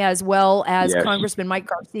Cotton as well as Congressman Mike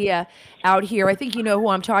Garcia out here. I think you know who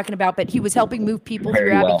I'm talking about, but he was helping move people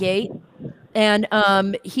through Abbey Gate. And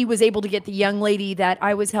he was able to get the young lady that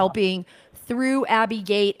I was helping through Abbey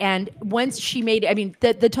Gate. And once she made,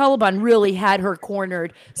 the Taliban really had her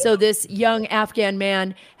cornered. So this young Afghan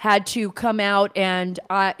man had to come out and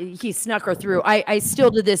he snuck her through. I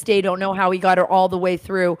still to this day don't know how he got her all the way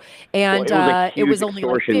through. And it was only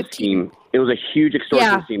like 15. Scheme. It was a huge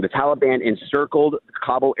extortion scheme. The Taliban encircled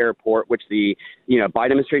Kabul airport, which the Biden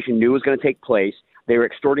administration knew was going to take place. They were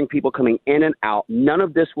extorting people coming in and out. None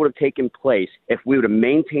of this would have taken place if we would have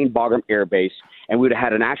maintained Bagram Air Base and we would have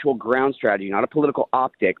had an actual ground strategy, not a political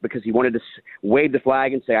optic, because he wanted to wave the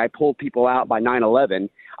flag and say, I pulled people out by 9/11.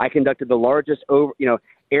 I conducted the largest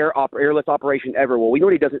airlift operation ever. Well, we know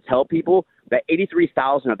what he doesn't tell people, that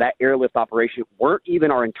 83,000 of that airlift operation weren't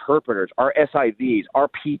even our interpreters, our SIVs, our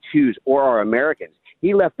P2s, or our Americans.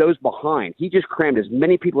 He left those behind. He just crammed as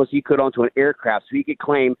many people as he could onto an aircraft so he could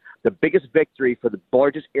claim the biggest victory for the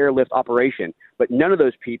largest airlift operation. But none of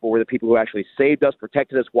those people were the people who actually saved us,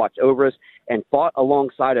 protected us, watched over us, and fought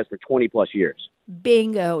alongside us for 20 plus years.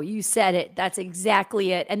 Bingo. You said it. That's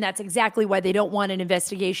exactly it. And that's exactly why they don't want an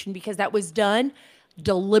investigation, because that was done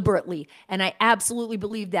deliberately. And I absolutely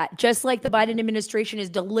believe that. Just like the Biden administration is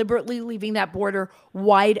deliberately leaving that border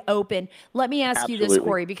wide open. Let me ask you this,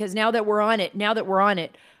 Corey, because now that we're on it,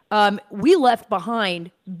 we left behind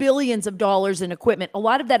billions of dollars in equipment. A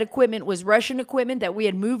lot of that equipment was Russian equipment that we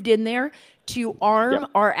had moved in there to arm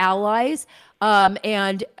our allies.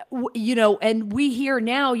 And we hear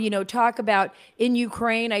now, talk about in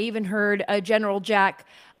Ukraine. I even heard General Jack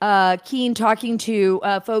Keene talking to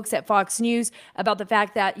folks at Fox News about the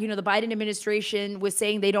fact that, the Biden administration was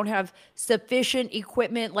saying they don't have sufficient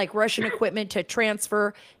equipment, like Russian equipment, to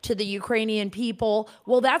transfer to the Ukrainian people.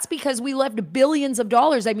 Well, that's because we left billions of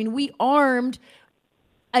dollars. I mean, we armed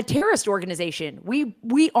a terrorist organization.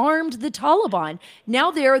 We armed the Taliban.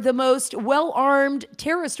 Now they're the most well-armed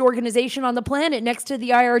terrorist organization on the planet next to the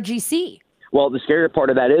IRGC. Well, the scary part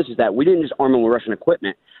of that is that we didn't just arm them with Russian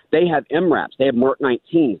equipment. They have MRAPs. They have Mark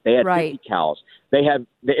 19s. They have 50 cals. They have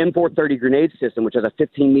the M430 grenade system, which has a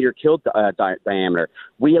 15-meter kill diameter.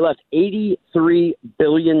 We left $83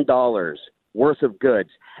 billion worth of goods.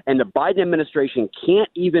 And the Biden administration can't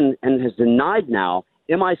even, and has denied now,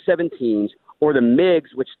 Mi-17s or the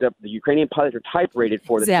MiGs, which the Ukrainian pilots are type rated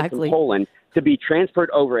for, the in Poland, to be transferred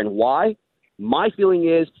over. And why? My feeling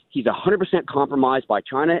is he's 100% compromised by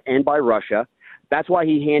China and by Russia. That's why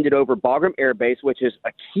he handed over Bagram Air Base, which is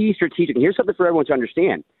a key strategic. And here's something for everyone to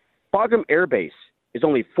understand. Bagram Air Base is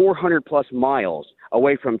only 400-plus miles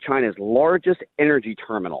away from China's largest energy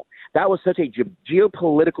terminal. That was such a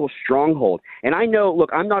geopolitical stronghold. And I know, look,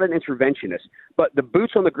 I'm not an interventionist, but the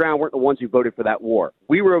boots on the ground weren't the ones who voted for that war.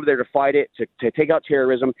 We were over there to fight it, to take out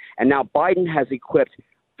terrorism. And now Biden has equipped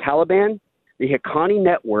Taliban, the Haqqani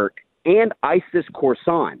Network, and ISIS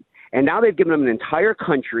Khorasan. And now they've given them an entire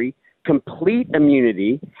country complete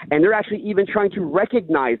immunity, and they're actually even trying to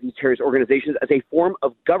recognize these terrorist organizations as a form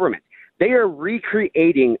of government. They are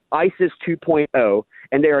recreating ISIS 2.0,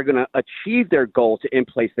 and they are going to achieve their goal to in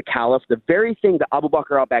place the Caliph, the very thing that Abu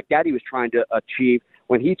Bakr al-Baghdadi was trying to achieve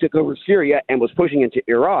when he took over Syria and was pushing into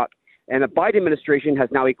Iraq. And the Biden administration has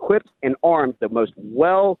now equipped and armed the most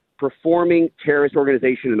well-performing terrorist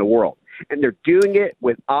organization in the world. And they're doing it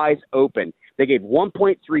with eyes open. They gave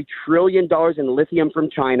 $1.3 trillion in lithium from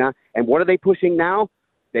China. And what are they pushing now?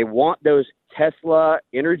 They want those Tesla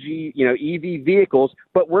energy, EV vehicles,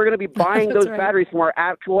 but we're going to be buying those batteries from our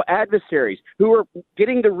actual adversaries who are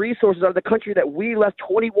getting the resources out of the country that we left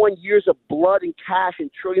 21 years of blood and cash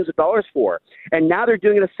and trillions of dollars for. And now they're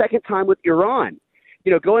doing it a second time with Iran.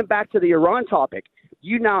 Going back to the Iran topic,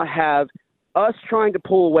 you now have us trying to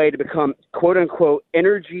pull away to become, quote unquote,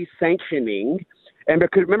 energy sanctioning. And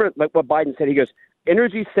because remember, like what Biden said, he goes,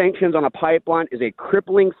 energy sanctions on a pipeline is a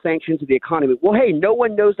crippling sanction to the economy. Well, hey, no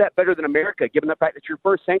one knows that better than America, given the fact that your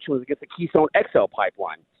first sanction was against the Keystone XL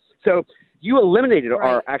pipeline. So you eliminated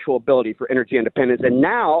our actual ability for energy independence. And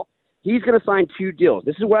now he's going to sign 2 deals.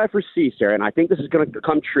 This is what I foresee, Sarah, and I think this is going to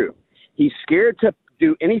come true. He's scared to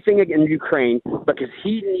do anything in Ukraine because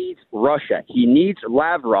he needs Russia. He needs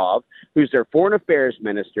Lavrov, who's their foreign affairs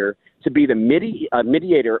minister, to be the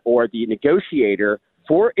mediator or the negotiator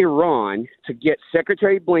for Iran to get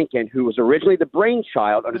Secretary Blinken, who was originally the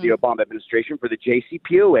brainchild under the Obama administration for the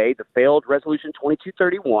JCPOA, the failed Resolution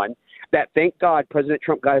 2231, that, thank God, President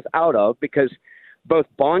Trump got us out of, because both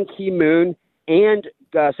Ban Ki-moon and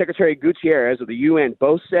Secretary Gutierrez of the UN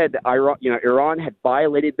both said that Iran had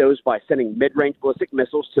violated those by sending mid-range ballistic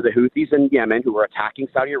missiles to the Houthis in Yemen, who were attacking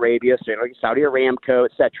Saudi Arabia, Saudi Aramco,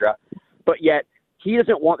 etc. But yet he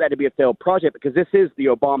doesn't want that to be a failed project because this is the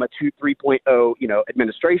Obama 3.0,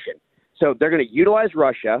 administration. So they're going to utilize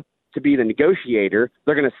Russia to be the negotiator.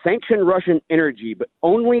 They're going to sanction Russian energy, but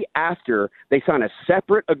only after they sign a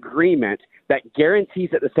separate agreement that guarantees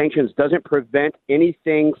that the sanctions doesn't prevent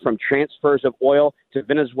anything from transfers of oil to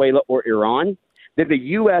Venezuela or Iran. Then the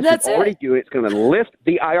U.S. is already doing it. It's going to lift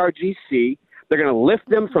the IRGC. They're going to lift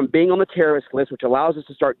them from being on the terrorist list, which allows us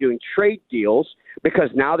to start doing trade deals because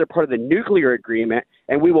now they're part of the nuclear agreement,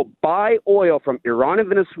 and we will buy oil from Iran and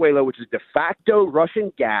Venezuela, which is de facto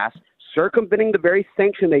Russian gas, circumventing the very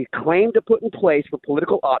sanction they claim to put in place for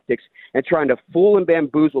political optics and trying to fool and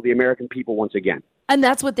bamboozle the American people once again. And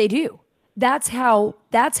that's what they do. That's how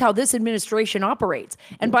this administration operates.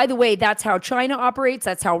 And by the way, that's how China operates.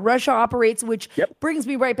 That's how Russia operates, which brings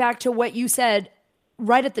me right back to what you said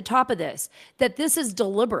right at the top of this, that this is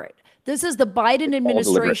deliberate. This is the Biden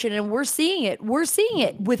administration, and we're seeing it. We're seeing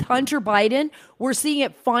it with Hunter Biden. We're seeing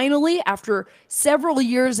it finally after several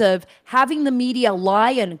years of having the media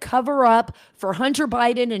lie and cover up for Hunter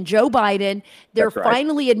Biden and Joe Biden. They're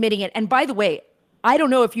finally admitting it. And by the way, I don't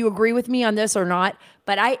know if you agree with me on this or not,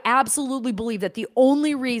 but I absolutely believe that the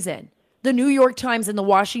only reason the New York Times and the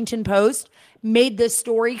Washington Post made this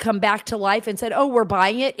story come back to life and said, oh, we're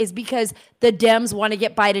buying it, is because the Dems want to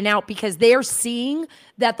get Biden out, because they're seeing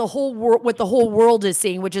that the whole world, what the whole world is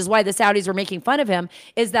seeing, which is why the Saudis are making fun of him,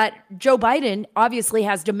 is that Joe Biden obviously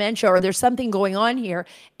has dementia or there's something going on here,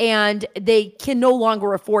 and they can no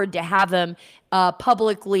longer afford to have him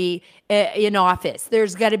publicly in office.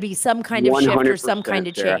 There's got to be some kind of shift or some kind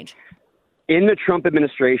of change. In the Trump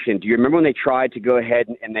administration, do you remember when they tried to go ahead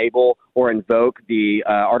and enable or invoke the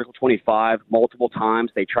Article 25 multiple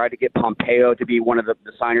times? They tried to get Pompeo to be one of the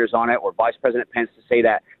signers on it, or Vice President Pence to say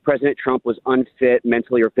that President Trump was unfit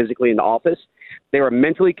mentally or physically in the office. They were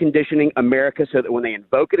mentally conditioning America so that when they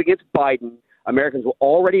invoke it against Biden, Americans will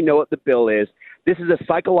already know what the bill is. This is a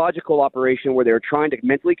psychological operation where they're trying to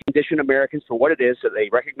mentally condition Americans for what it is so they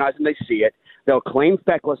recognize and they see it. They'll claim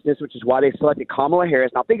fecklessness, which is why they selected Kamala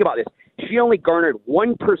Harris. Now, think about this. She only garnered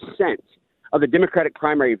 1% of the Democratic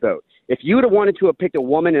primary vote. If you would have wanted to have picked a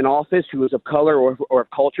woman in office who was of color or of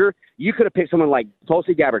culture, you could have picked someone like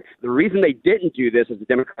Tulsi Gabbard. The reason they didn't do this as the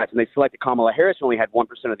Democrats and they selected Kamala Harris, who only had 1%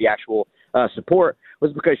 of the actual support,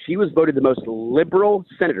 was because she was voted the most liberal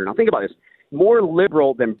senator. Now, think about this. More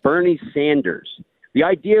liberal than Bernie Sanders. The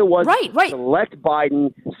idea was select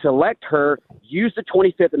Biden, select her, use the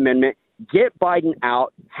 25th Amendment, get Biden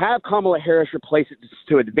out, have Kamala Harris replace it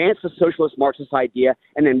to advance the socialist Marxist idea,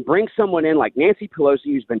 and then bring someone in like Nancy Pelosi,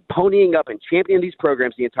 who's been ponying up and championing these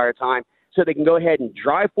programs the entire time, so they can go ahead and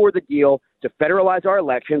drive forward the deal to federalize our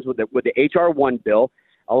elections with the H.R. 1 bill,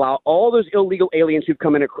 allow all those illegal aliens who've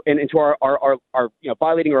come into our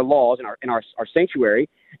violating our laws and our sanctuary,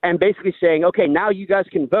 and basically saying, okay, now you guys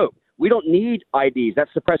can vote. We don't need IDs. That's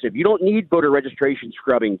suppressive. You don't need voter registration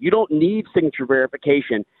scrubbing. You don't need signature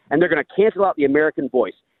verification. And they're going to cancel out the American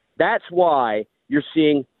voice. That's why you're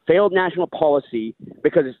seeing failed national policy,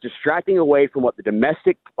 because it's distracting away from what the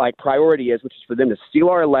domestic priority is, which is for them to steal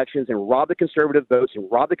our elections and rob the conservative votes and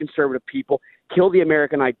rob the conservative people, kill the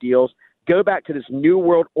American ideals, go back to this new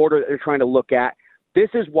world order that they're trying to look at. This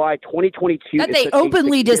is why 2022 that they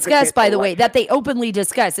openly discuss, by the way, that they openly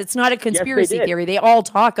discuss. It's not a conspiracy theory. They all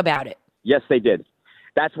talk about it. Yes, they did.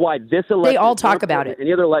 That's why this election. They all talk about it.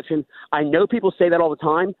 Any other election. I know people say that all the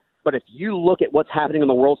time, but if you look at what's happening on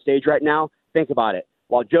the world stage right now, think about it.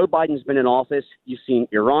 While Joe Biden's been in office, you've seen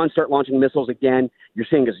Iran start launching missiles again. You're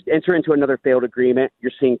seeing us enter into another failed agreement.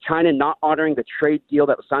 You're seeing China not honoring the trade deal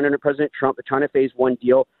that was signed under President Trump, the China Phase 1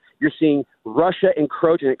 deal. You're seeing Russia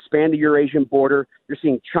encroach and expand the Eurasian border. You're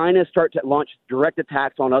seeing China start to launch direct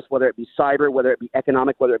attacks on us, whether it be cyber, whether it be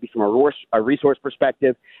economic, whether it be from a resource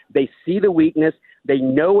perspective. They see the weakness. They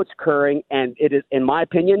know what's occurring. And it is, in my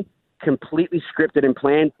opinion, completely scripted and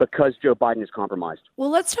planned because Joe Biden is compromised.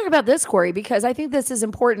 Well, let's talk about this, Corey, because I think this is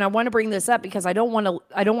important. I want to bring this up because I don't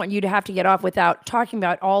want you to have to get off without talking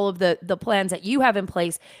about all of the plans that you have in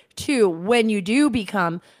place too when you do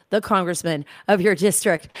become the congressman of your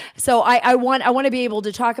district. So I want to be able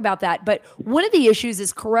to talk about that. But one of the issues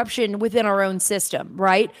is corruption within our own system,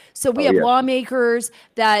 right? So we have lawmakers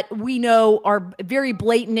that we know are very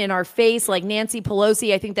blatant in our face, like Nancy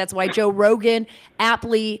Pelosi. I think that's why Joe Rogan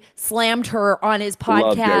aptly slammed her on his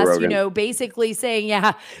podcast, basically saying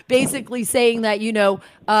that,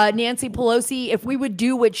 Nancy Pelosi, if we would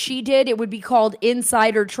do what she did, it would be called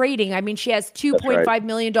insider trading. I mean, she has $2.5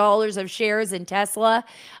 million of shares in Tesla.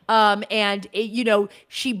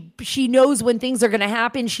 She knows when things are going to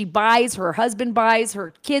happen. She buys, her husband buys,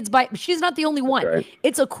 her kids buy. She's not the only one. Right.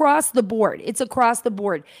 It's across the board.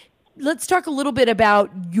 Let's talk a little bit about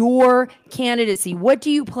your candidacy. What do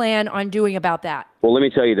you plan on doing about that? Well, let me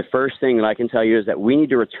tell you, the first thing that I can tell you is that we need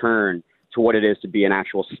to return to what it is to be an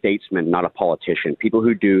actual statesman, not a politician. People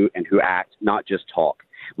who do and who act, not just talk.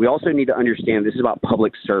 We also need to understand this is about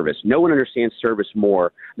public service. No one understands service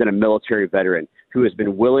more than a military veteran who has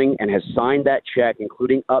been willing and has signed that check,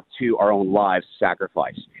 including up to our own lives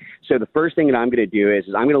sacrifice. So the first thing that I'm going to do is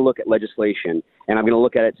I'm going to look at legislation, and I'm going to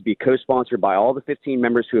look at it to be co-sponsored by all the 15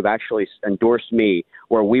 members who have actually endorsed me,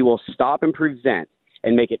 where we will stop and prevent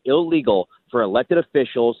and make it illegal for elected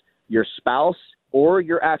officials, your spouse, or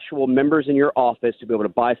your actual members in your office to be able to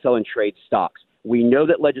buy, sell, and trade stocks. We know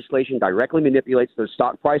that legislation directly manipulates those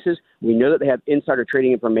stock prices. We know that they have insider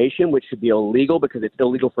trading information, which should be illegal because it's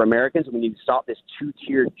illegal for Americans. We need to stop this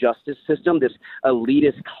two-tiered justice system, this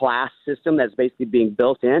elitist class system that's basically being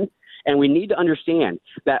built in. And we need to understand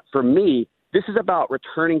that, for me, this is about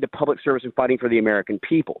returning to public service and fighting for the American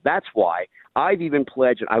people. That's why I've even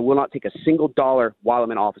pledged that I will not take a single dollar while I'm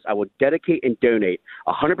in office. I will dedicate and donate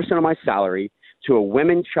 100% of my salary to a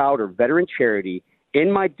women, child, or veteran charity in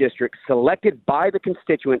my district, selected by the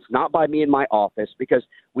constituents, not by me in my office, because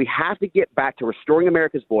we have to get back to restoring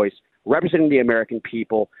America's voice, representing the American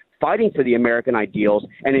people, fighting for the American ideals,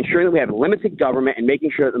 and ensuring that we have limited government and making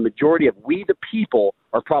sure that the majority of we, the people,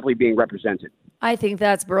 are properly being represented. I think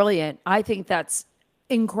that's brilliant. I think that's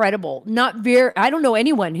incredible. I don't know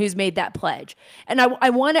anyone who's made that pledge. And I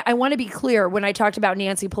want to be clear, when I talked about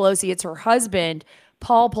Nancy Pelosi, it's her husband,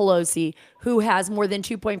 Paul Pelosi, who has more than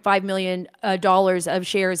 $2.5 million of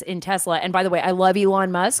shares in Tesla. And by the way, I love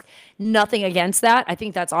Elon Musk. Nothing against that. I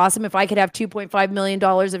think that's awesome. If I could have $2.5 million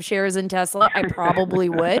of shares in Tesla, I probably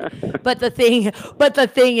would. But the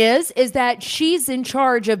thing is that she's in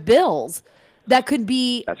charge of bills that could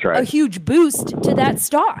be a huge boost to that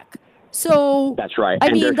stock. So that's right.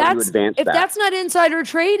 I mean, that's not insider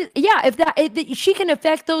trade. Yeah, if she can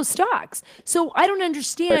affect those stocks. So I don't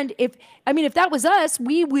understand if that was us,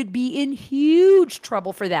 we would be in huge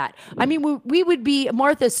trouble for that. I mean, we would be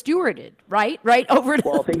Martha Stewarted, right? Right over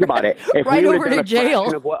to think about it. If right we over to jail.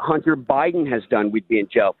 Fraction of what Hunter Biden has done, we'd be in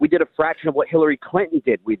jail. If we did a fraction of what Hillary Clinton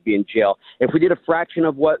did, we'd be in jail. If we did a fraction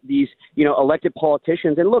of what these, elected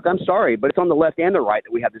politicians, and look, I'm sorry, but it's on the left and the right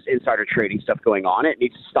that we have this insider trading stuff going on. It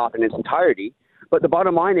needs to stop in its entirety. But the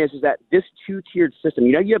bottom line is that this two-tiered system,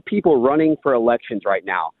 you have people running for elections right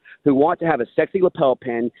now who want to have a sexy lapel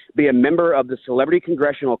pin, be a member of the celebrity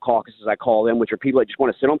congressional caucus, as I call them, which are people that just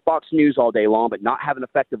want to sit on Fox News all day long but not have an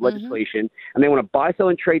effective legislation, and they want to buy, sell,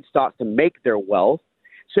 and trade stocks to make their wealth.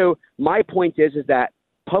 So my point is that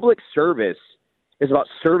public service is about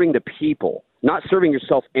serving the people, not serving your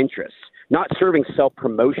self-interest, not serving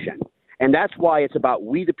self-promotion. And that's why it's about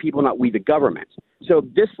we the people, not we the government. So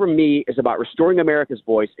this, for me, is about restoring America's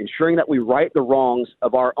voice, ensuring that we right the wrongs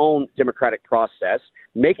of our own democratic process,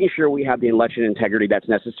 making sure we have the election integrity that's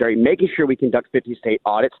necessary, making sure we conduct 50-state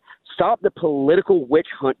audits, stop the political witch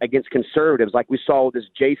hunt against conservatives like we saw with this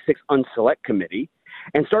J6 Unselect Committee,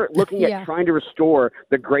 and start looking at trying to restore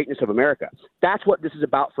the greatness of America. That's what this is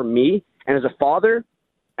about for me. And as a father,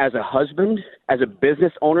 as a husband, as a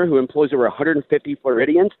business owner who employs over 150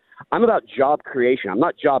 Floridians, I'm about job creation. I'm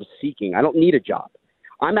not job seeking. I don't need a job.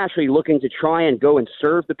 I'm actually looking to try and go and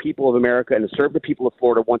serve the people of America and serve the people of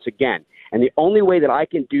Florida once again. And the only way that I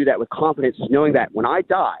can do that with confidence is knowing that when I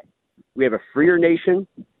die, we have a freer nation,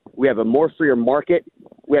 we have a more freer market,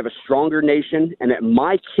 we have a stronger nation, and that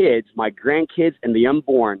my kids, my grandkids, and the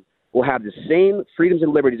unborn will have the same freedoms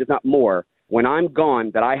and liberties, if not more, when I'm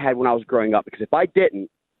gone that I had when I was growing up. Because if I didn't,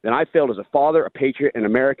 then I failed as a father, a patriot, an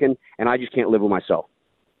American, and I just can't live with myself.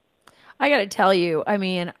 I got to tell you, I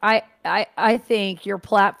mean, I think your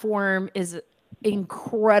platform is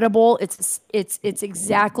incredible. It's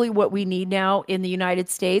exactly what we need now in the United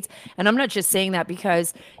States. And I'm not just saying that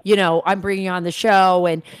because, I'm bringing you on the show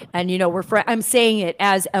and I'm saying it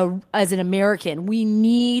as an American. We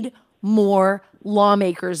need more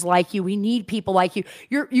lawmakers like you. We need people like you.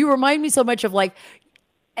 You remind me so much of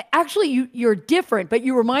actually, you're different, but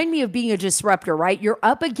you remind me of being a disruptor, right? You're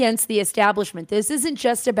up against the establishment. This isn't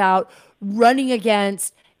just about running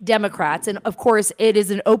against Democrats. And of course, it is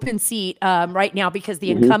an open seat right now because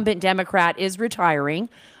the incumbent Democrat is retiring.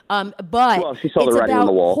 But she saw the writing on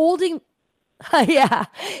the wall.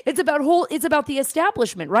 It's about the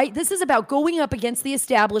establishment, right? This is about going up against the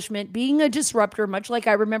establishment, being a disruptor, much like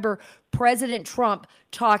I remember President Trump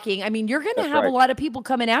talking. I mean, you're going to have a lot of people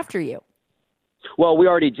coming after you. Well, we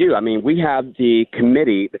already do. I mean, we have the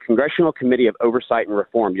committee, the Congressional Committee of Oversight and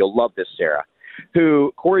Reform. You'll love this, Sarah,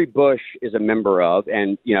 who Cori Bush is a member of,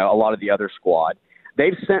 and, a lot of the other squad.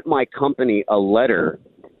 They've sent my company a letter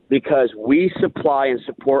because we supply and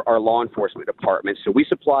support our law enforcement departments. So we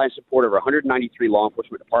supply and support over 193 law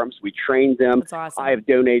enforcement departments. We train them. That's awesome. I have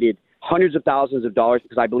donated hundreds of thousands of dollars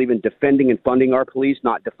because I believe in defending and funding our police,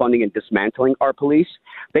 not defunding and dismantling our police.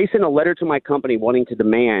 They sent a letter to my company wanting to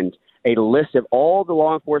demand a list of all the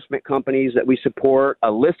law enforcement companies that we support, a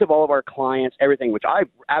list of all of our clients, everything, which I've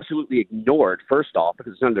absolutely ignored, first off,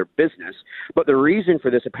 because it's none of their business. But the reason for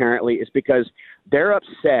this, apparently, is because they're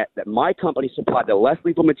upset that my company supplied the less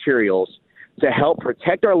lethal materials to help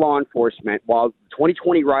protect our law enforcement while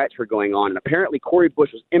 2020 riots were going on. And apparently Cori Bush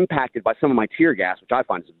was impacted by some of my tear gas, which I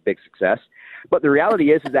find is a big success. But the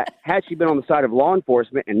reality is that had she been on the side of law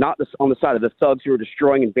enforcement and not on the side of the thugs who were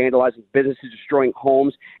destroying and vandalizing businesses, destroying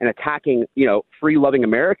homes, and attacking, free-loving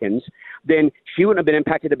Americans, then she wouldn't have been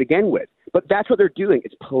impacted to begin with. But that's what they're doing.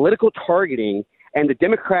 It's political targeting, and the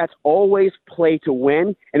Democrats always play to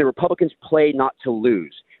win, and the Republicans play not to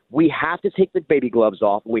lose. We have to take the baby gloves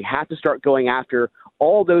off, and we have to start going after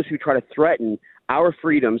all those who try to threaten our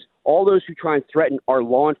freedoms, all those who try and threaten our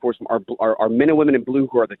law enforcement, our men and women in blue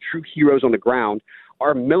who are the true heroes on the ground,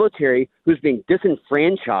 our military who's being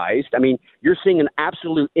disenfranchised. I mean, you're seeing an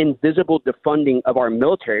absolute invisible defunding of our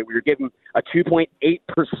military. We're giving a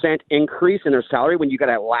 2.8% increase in their salary when you got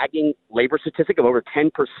a lagging labor statistic of over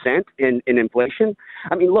 10% in inflation.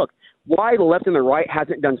 I mean, look, why the left and the right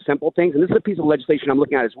hasn't done simple things, and this is a piece of legislation I'm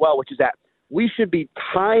looking at as well, which is that we should be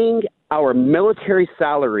tying our military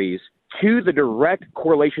salaries to the direct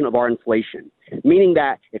correlation of our inflation, meaning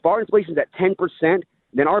that if our inflation is at 10%,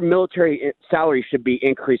 then our military salary should be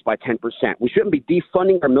increased by 10%. We shouldn't be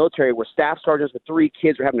defunding our military where staff sergeants with 3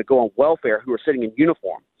 kids are having to go on welfare who are sitting in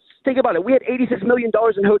uniform. Think about it. We had $86 million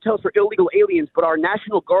in hotels for illegal aliens, but our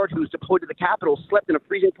National Guard who's deployed to the Capitol slept in a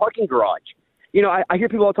freezing parking garage. You know, I hear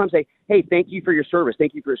people all the time say, hey, thank you for your service.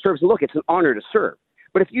 Thank you for your service. And look, it's an honor to serve.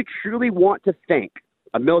 But if you truly want to thank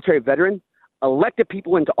a military veteran, elected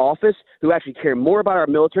people into office who actually care more about our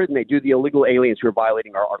military than they do the illegal aliens who are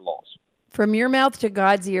violating our laws. From your mouth to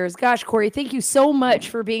God's ears. Gosh, Corey, thank you so much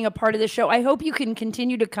for being a part of the show. I hope you can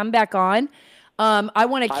continue to come back on. I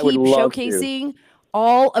want to keep showcasing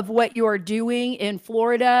all of what you are doing in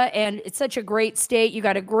Florida, and it's such a great state. You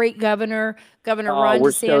got a great governor, Governor Ron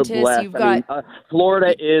DeSantis. So blessed. You've got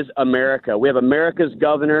Florida is America. We have America's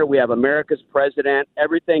governor. We have America's president.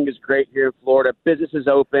 Everything is great here in Florida. Business is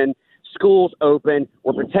open. Schools open.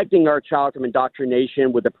 We're protecting our child from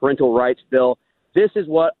indoctrination with the parental rights bill. This is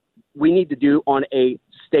what we need to do on a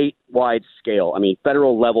statewide scale. I mean,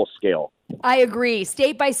 federal level scale. I agree.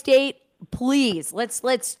 State by state, please. Let's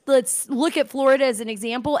look at Florida as an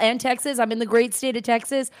example, and Texas. I'm in the great state of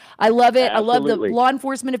Texas. I love it. Absolutely. I love the law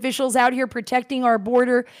enforcement officials out here protecting our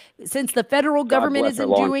border. Since the federal government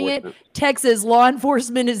isn't doing it, Texas law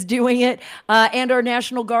enforcement is doing it, and our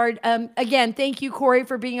National Guard. Again, thank you, Corey,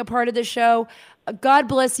 for being a part of the show. God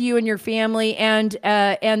bless you and your family, and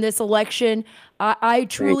this election. I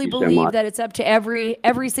truly believe that it's up to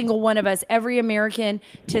every single one of us, every American,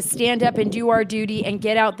 to stand up and do our duty and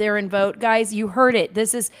get out there and vote. Guys, you heard it.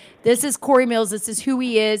 This is Corey Mills. This is who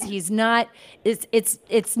he is. He's not.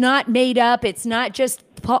 It's not made up. It's not just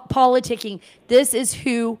politicking. This is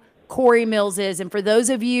who Corey Mills is. And for those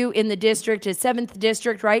of you in the district, his 7th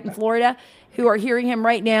district, right in Florida, who are hearing him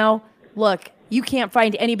right now, look, you can't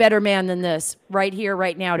find any better man than this right here,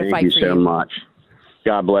 right now to fight for you. Thank you so much.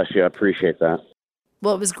 God bless you. I appreciate that.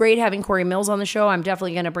 Well, it was great having Corey Mills on the show. I'm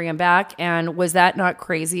definitely going to bring him back. And was that not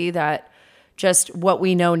crazy that just what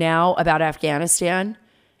we know now about Afghanistan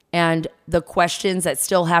and the questions that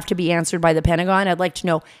still have to be answered by the Pentagon? I'd like to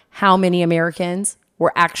know how many Americans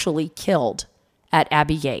were actually killed at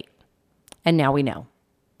Abbey Gate. And now we know.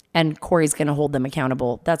 And Corey's going to hold them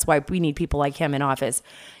accountable. That's why we need people like him in office.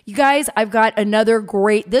 You guys, I've got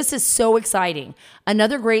this is so exciting,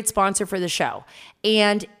 another great sponsor for the show.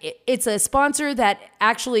 And it's a sponsor that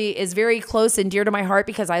actually is very close and dear to my heart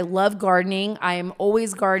because I love gardening. I'm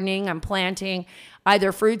always gardening. I'm planting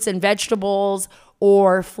either fruits and vegetables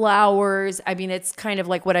or flowers. I mean, it's kind of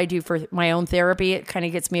like what I do for my own therapy. It kind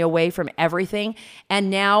of gets me away from everything. And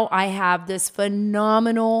now I have this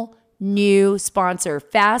phenomenal new sponsor,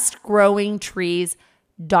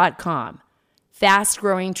 fastgrowingtrees.com.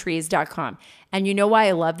 Fastgrowingtrees.com. And you know why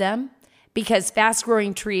I love them? Because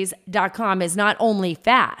fastgrowingtrees.com is not only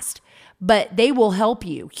fast, but they will help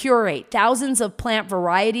you curate thousands of plant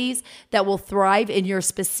varieties that will thrive in your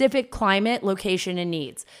specific climate, location, and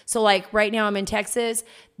needs. So like right now I'm in Texas,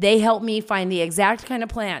 they help me find the exact kind of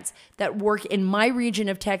plants that work in my region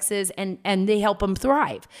of Texas, and they help them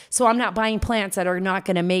thrive. So I'm not buying plants that are not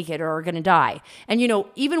going to make it or are going to die. And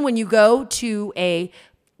even when you go to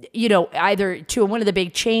either to one of the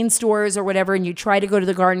big chain stores or whatever, and you try to go to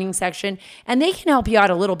the gardening section, and they can help you out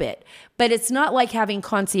a little bit, but it's not like having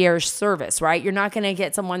concierge service, right? You're not going to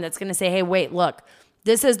get someone that's going to say, hey, wait, look,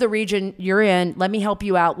 this is the region you're in. Let me help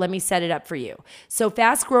you out. Let me set it up for you. So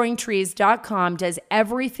fastgrowingtrees.com does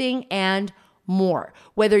everything and more.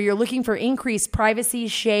 Whether you're looking for increased privacy,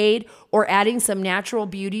 shade, or adding some natural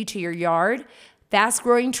beauty to your yard, Fast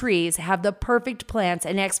Growing Trees have the perfect plants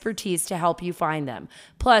and expertise to help you find them.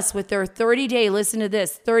 Plus, with their 30-day, listen to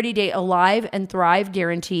this, 30-day Alive and Thrive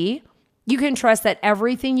guarantee, you can trust that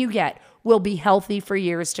everything you get will be healthy for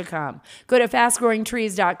years to come. Go to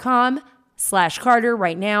fastgrowingtrees.com/Carter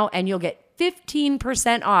right now, and you'll get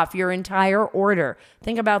 15% off your entire order.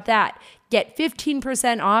 Think about that. Get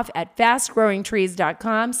 15% off at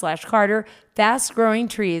fastgrowingtrees.com/Carter,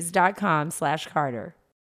 fastgrowingtrees.com/Carter.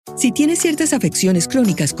 Si tienes ciertas afecciones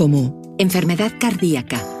crónicas como enfermedad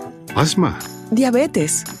cardíaca, asma,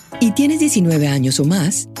 diabetes, y tienes 19 años o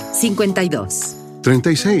más, 52,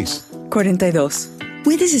 36. 42.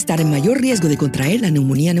 puedes estar en mayor riesgo de contraer la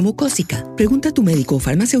neumonía neumocócica. Pregunta a tu médico o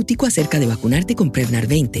farmacéutico acerca de vacunarte con Prevnar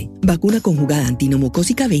 20, vacuna conjugada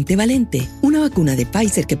antineumocócica 20 valente, una vacuna de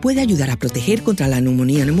Pfizer que puede ayudar a proteger contra la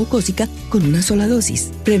neumonía neumocócica con una sola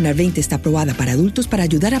dosis. Prevnar 20 está aprobada para adultos para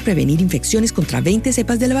ayudar a prevenir infecciones contra 20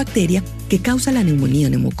 cepas de la bacteria que causa la neumonía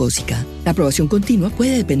neumocócica. La aprobación continua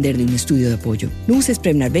puede depender de un estudio de apoyo. No uses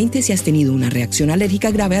Prevnar 20 si has tenido una reacción alérgica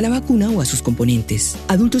grave a la vacuna o a sus componentes.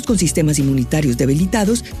 Adultos con sistemas inmunitarios debilitados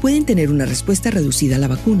infectados pueden tener una respuesta reducida a la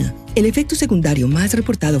vacuna. El efecto secundario más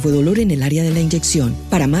reportado fue dolor en el área de la inyección.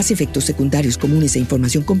 Para más efectos secundarios comunes e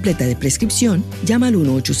información completa de prescripción, llama al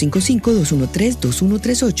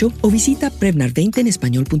 1-855-213-2138 o visita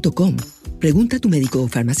Prevnar20enespañol.com. Pregunta a tu médico o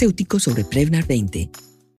farmacéutico sobre Prevnar 20.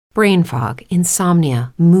 Brain fog,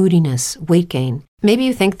 insomnia, moodiness, weight gain. Maybe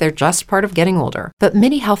you think they're just part of getting older, but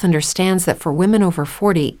MIDI Health understands that for women over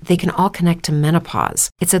 40, they can all connect to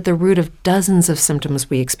menopause. It's at the root of dozens of symptoms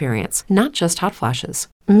we experience, not just hot flashes.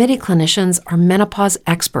 MIDI clinicians are menopause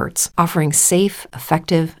experts, offering safe,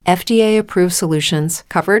 effective, FDA-approved solutions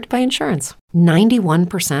covered by insurance.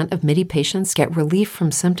 91% of MIDI patients get relief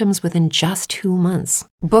from symptoms within just 2 months.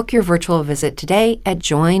 Book your virtual visit today at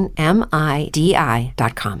joinmidi.com.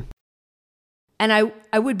 And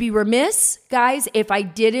I would be remiss, guys, if I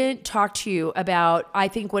didn't talk to you about, I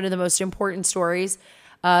think, one of the most important stories,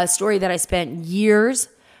 a story that I spent years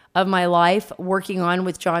of my life working on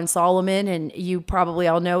with John Solomon. And you probably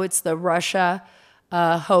all know it's the Russia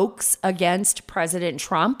hoax against President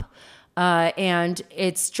Trump. And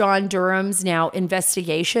it's John Durham's now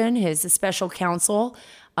investigation, his special counsel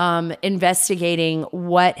investigating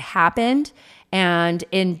what happened. And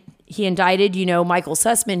he indicted, Michael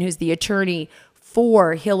Sussman, who's the attorney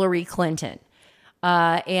for Hillary Clinton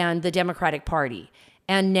and the Democratic Party.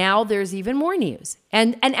 And now there's even more news.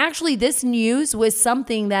 And actually, this news was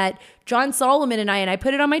something that John Solomon and I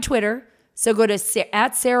put it on my Twitter. So go to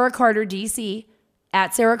 @SarahCarterDC,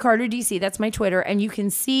 @SarahCarterDC. That's my Twitter. And you can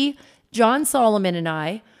see John Solomon and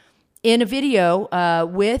I in a video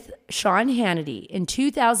with Sean Hannity in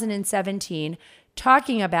 2017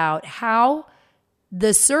 talking about how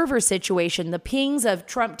the server situation, the pings of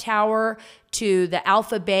Trump Tower to the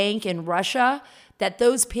Alpha Bank in Russia, that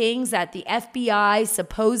those pings that the FBI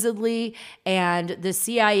supposedly and the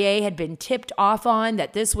CIA had been tipped off on,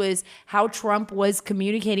 that this was how Trump was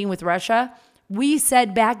communicating with Russia, we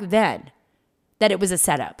said back then that it was a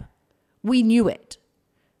setup. We knew it.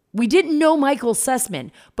 We didn't know Michael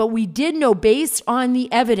Sussman, but we did know based on the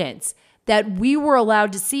evidence that we were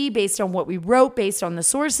allowed to see, based on what we wrote, based on the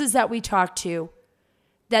sources that we talked to,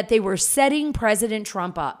 that they were setting President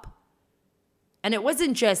Trump up. And it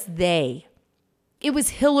wasn't just they. It was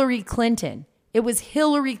Hillary Clinton. It was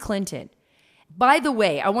Hillary Clinton. By the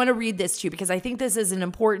way, I want to read this to you because I think this is an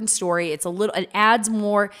important story. It adds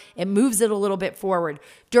more, it moves it a little bit forward.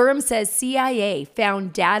 Durham says CIA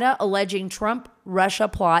found data alleging Trump-Russia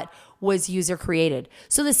plot was user created.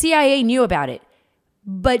 So the CIA knew about it.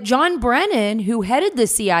 But John Brennan, who headed the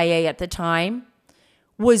CIA at the time,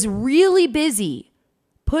 was really busy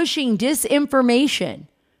pushing disinformation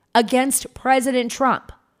against President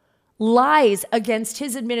Trump, lies against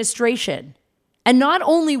his administration. And not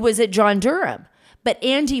only was it John Durham, but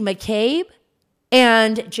Andy McCabe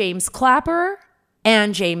and James Clapper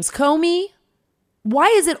and James Comey. Why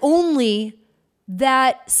is it only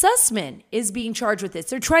that Sussman is being charged with this?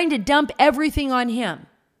 They're trying to dump everything on him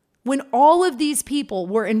when all of these people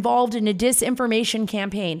were involved in a disinformation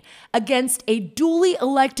campaign against a duly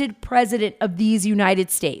elected president of these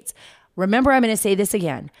United States. Remember, I'm going to say this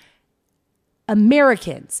again.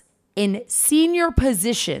 Americans in senior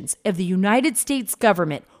positions of the United States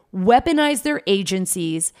government weaponize their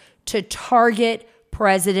agencies to target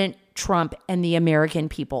President Trump and the American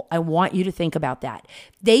people. I want you to think about that.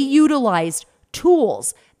 They utilized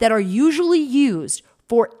tools that are usually used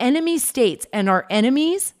for enemy states and our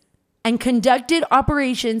enemies and conducted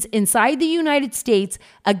operations inside the United States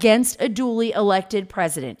against a duly elected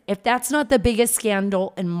president. If that's not the biggest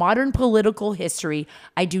scandal in modern political history,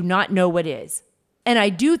 I do not know what is. And I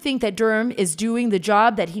do think that Durham is doing the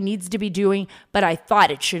job that he needs to be doing, but I thought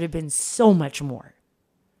it should have been so much more.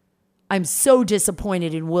 I'm so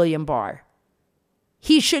disappointed in William Barr.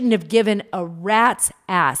 He shouldn't have given a rat's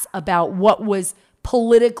ass about what was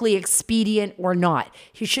politically expedient or not.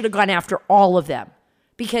 He should have gone after all of them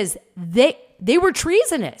because they were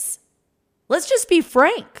treasonous. Let's just be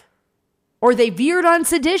frank. Or they veered on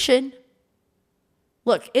sedition.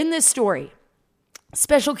 Look, in this story,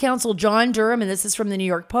 Special Counsel John Durham, and this is from the New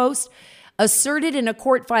York Post, asserted in a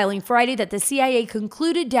court filing Friday that the CIA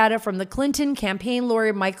concluded data from the Clinton campaign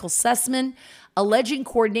lawyer Michael Sussman alleging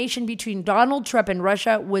coordination between Donald Trump and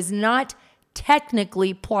Russia was not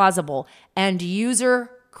technically plausible and user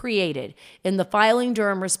created. In the filing,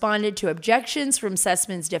 Durham responded to objections from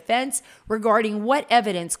Sussman's defense regarding what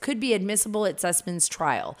evidence could be admissible at Sussman's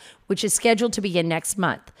trial, which is scheduled to begin next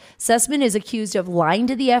month. Sussman is accused of lying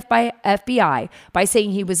to the FBI by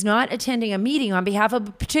saying he was not attending a meeting on behalf of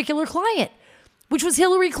a particular client, which was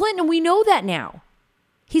Hillary Clinton, and we know that now.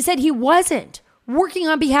 He said he wasn't working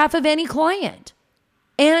on behalf of any client.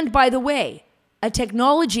 And by the way, a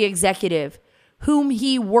technology executive whom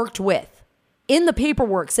he worked with. In the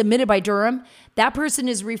paperwork submitted by Durham, that person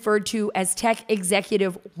is referred to as Tech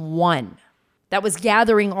Executive 1 that was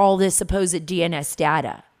gathering all this supposed DNS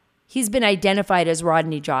data. He's been identified as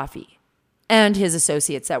Rodney Jaffe and his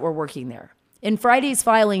associates that were working there. In Friday's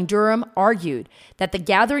filing, Durham argued that the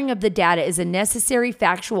gathering of the data is a necessary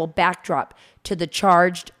factual backdrop to the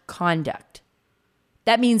charged conduct.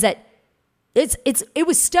 That means that it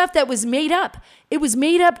was stuff that was made up. It was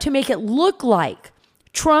made up to make it look like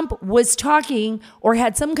Trump was talking or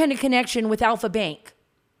had some kind of connection with Alfa Bank,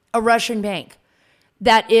 a Russian bank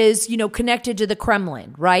that is, connected to the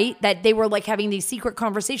Kremlin, right? That they were like having these secret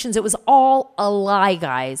conversations. It was all a lie,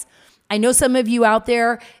 guys. I know some of you out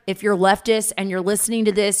there, if you're leftist and you're listening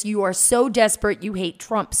to this, you are so desperate, you hate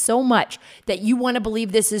Trump so much that you want to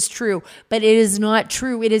believe this is true, but it is not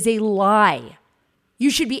true. It is a lie. You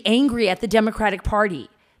should be angry at the Democratic Party.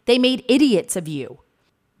 They made idiots of you.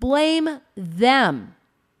 Blame them.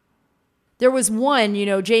 There was one,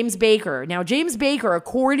 James Baker. Now, James Baker,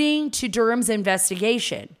 according to Durham's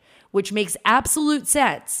investigation, which makes absolute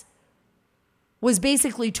sense, was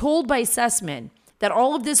basically told by Sussman that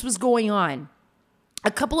all of this was going on a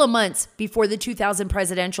couple of months before the 2000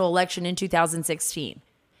 presidential election in 2016.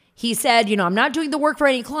 He said, I'm not doing the work for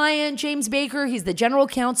any client, James Baker. He's the general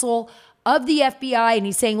counsel of the FBI. And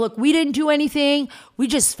he's saying, look, we didn't do anything. We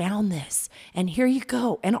just found this. And here you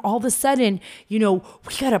go. And all of a sudden, we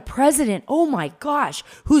got a president, oh my gosh,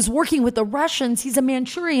 who's working with the Russians. He's a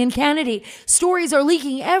Manchurian candidate. Stories are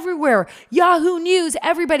leaking everywhere. Yahoo News,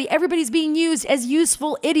 everybody's being used as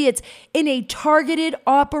useful idiots in a targeted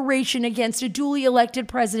operation against a duly elected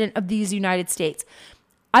president of these United States.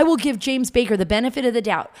 I will give James Baker the benefit of the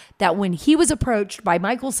doubt that when he was approached by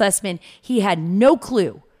Michael Sussman, he had no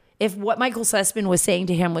clue if what Michael Sussman was saying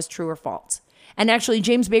to him was true or false. And actually,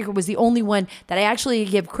 James Baker was the only one that I actually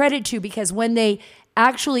give credit to, because when they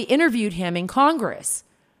actually interviewed him in Congress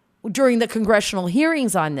during the congressional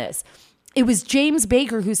hearings on this, it was James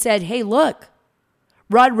Baker who said, hey, look,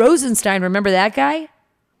 Rod Rosenstein, remember that guy?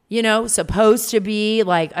 Supposed to be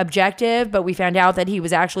like objective, but we found out that he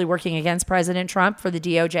was actually working against President Trump for the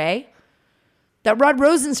DOJ. That Rod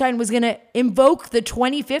Rosenstein was going to invoke the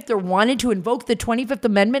 25th or wanted to invoke the 25th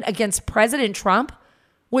Amendment against President Trump,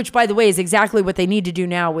 which, by the way, is exactly what they need to do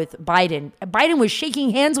now with Biden. Biden was shaking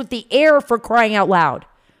hands with the air, for crying out loud.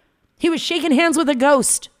 He was shaking hands with a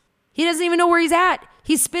ghost. He doesn't even know where he's at.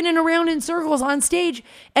 He's spinning around in circles on stage,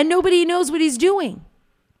 and nobody knows what he's doing.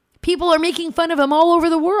 People are making fun of him all over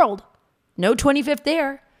the world. No 25th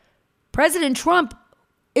there. President Trump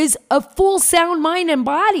is a full sound mind and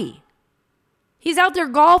body. He's out there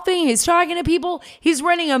golfing. He's talking to people. He's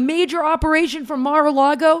running a major operation from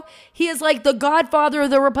Mar-a-Lago. He is like the godfather of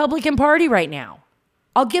the Republican Party right now.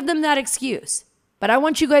 I'll give them that excuse. But I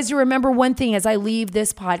want you guys to remember one thing as I leave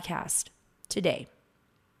this podcast today.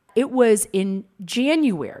 It was in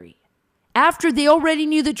January, after they already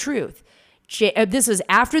knew the truth. This was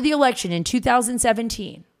after the election in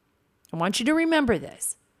 2017. I want you to remember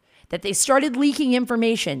this, that they started leaking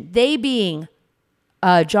information. They being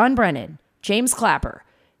John Brennan, James Clapper,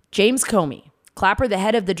 James Comey. Clapper, the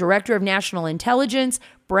head of the Director of National Intelligence.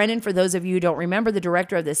 Brennan, for those of you who don't remember, the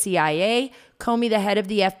director of the CIA. Comey, the head of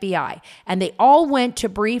the FBI. And they all went to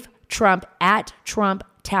brief Trump at Trump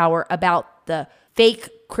Tower about the fake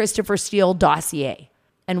Christopher Steele dossier.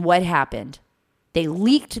 And what happened? They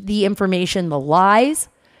leaked the information, the lies,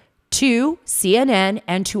 to CNN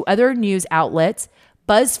and to other news outlets.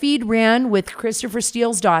 BuzzFeed ran with Christopher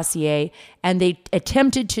Steele's dossier, and they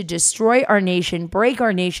attempted to destroy our nation, break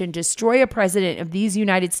our nation, destroy a president of these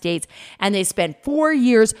United States. And they spent 4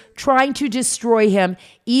 years trying to destroy him,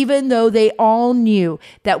 even though they all knew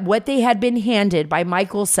that what they had been handed by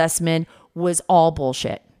Michael Sussman was all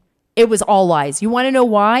bullshit. It was all lies. You want to know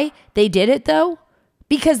why they did it, though?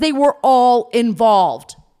 Because they were all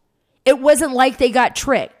involved. It wasn't like they got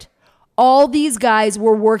tricked. All these guys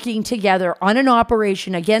were working together on an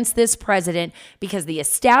operation against this president because the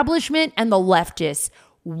establishment and the leftists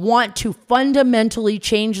want to fundamentally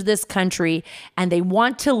change this country, and they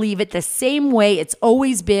want to leave it the same way it's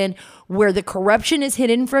always been, where the corruption is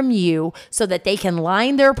hidden from you so that they can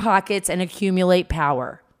line their pockets and accumulate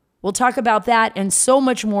power. We'll talk about that and so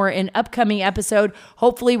much more in upcoming episode.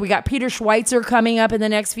 Hopefully, we got Peter Schweizer coming up in the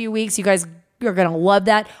next few weeks. You guys are going to love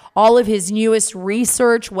that. All of his newest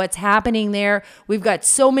research, what's happening there. We've got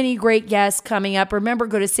so many great guests coming up. Remember,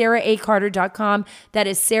 go to sarahacarter.com. That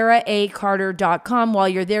is sarahacarter.com. While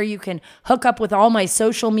you're there, you can hook up with all my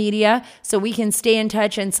social media so we can stay in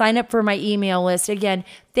touch and sign up for my email list. Again,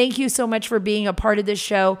 Thank you so much for being a part of this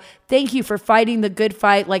show. Thank you for fighting the good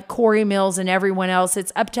fight like Corey Mills and everyone else.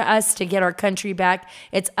 It's up to us to get our country back.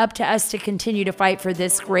 It's up to us to continue to fight for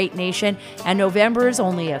this great nation. And November is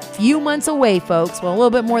only a few months away, folks. Well, a little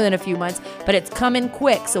bit more than a few months, but it's coming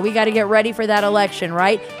quick. So we got to get ready for that election,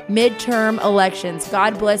 right? Midterm elections.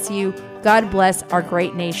 God bless you. God bless our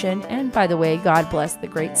great nation. And by the way, God bless the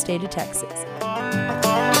great state of Texas.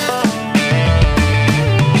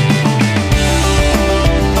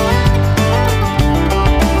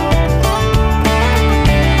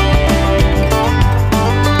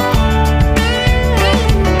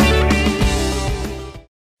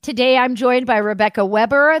 Today, I'm joined by Rebecca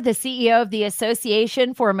Weber, the CEO of the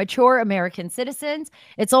Association for Mature American Citizens.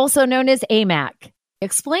 It's also known as AMAC.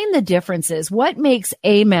 Explain the differences. What makes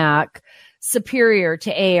AMAC superior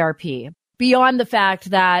to AARP beyond the fact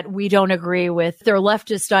that we don't agree with their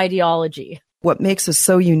leftist ideology? What makes us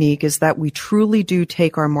so unique is that we truly do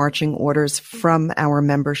take our marching orders from our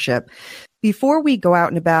membership. Before we go out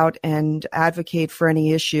and about and advocate for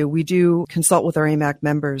any issue, we do consult with our AMAC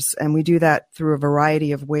members, and we do that through a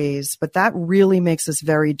variety of ways. But that really makes us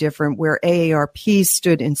very different, where AARP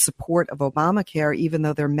stood in support of Obamacare, even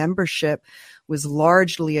though their membership was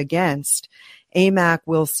largely against. AMAC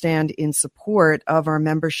will stand in support of our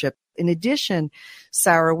membership. In addition,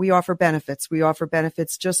 Sarah, we offer benefits. We offer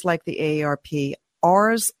benefits just like the AARP.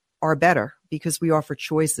 Ours are better because we offer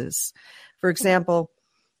choices. For example,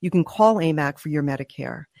 you can call AMAC for your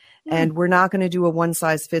Medicare, and we're not going to do a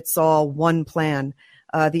one-size-fits-all one plan.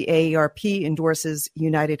 The AARP endorses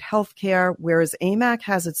United Healthcare, whereas AMAC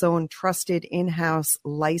has its own trusted in-house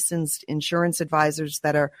licensed insurance advisors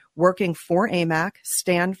that are working for AMAC,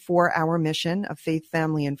 stand for our mission of faith,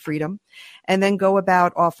 family, and freedom, and then go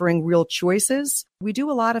about offering real choices. We do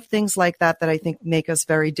a lot of things like that I think make us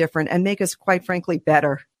very different and make us, quite frankly,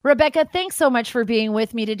 better. Rebecca, thanks so much for being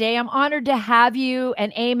with me today. I'm honored to have you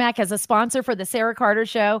and AMAC as a sponsor for the Sarah Carter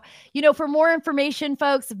Show. For more information,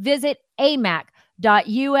 folks, visit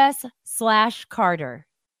amac.us/Carter.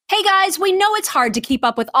 Hey guys, we know it's hard to keep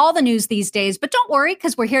up with all the news these days, but don't worry,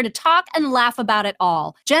 because we're here to talk and laugh about it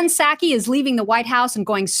all. Jen Psaki is leaving the White House and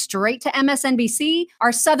going straight to MSNBC.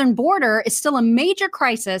 Our southern border is still a major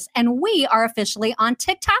crisis, and we are officially on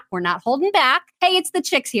TikTok. We're not holding back. Hey, it's the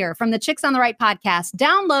Chicks here from the Chicks on the Right podcast.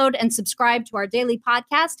 Download and subscribe to our daily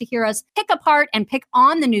podcast to hear us pick apart and pick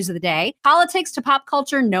on the news of the day. Politics to pop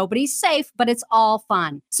culture, nobody's safe, but it's all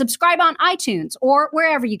fun. Subscribe on iTunes or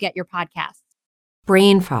wherever you get your podcasts.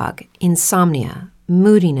 Brain fog, insomnia,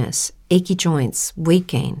 moodiness, achy joints, weight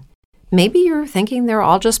gain. Maybe you're thinking they're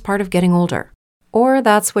all just part of getting older, or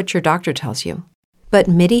that's what your doctor tells you. But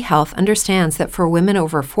MIDI Health understands that for women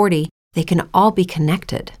over 40, they can all be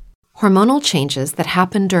connected. Hormonal changes that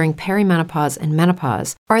happen during perimenopause and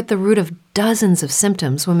menopause are at the root of dozens of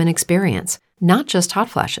symptoms women experience, not just hot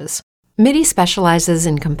flashes. MIDI specializes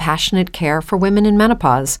in compassionate care for women in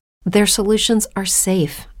menopause. Their solutions are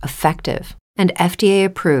safe, effective, and FDA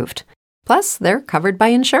approved. Plus, they're covered by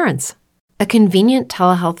insurance. A convenient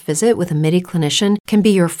telehealth visit with a MIDI clinician can be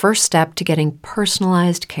your first step to getting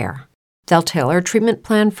personalized care. They'll tailor a treatment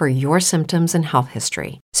plan for your symptoms and health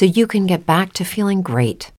history so you can get back to feeling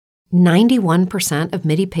great. 91% of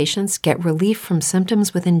MIDI patients get relief from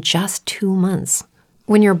symptoms within just 2 months.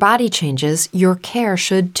 When your body changes, your care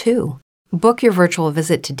should too. Book your virtual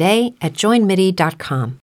visit today at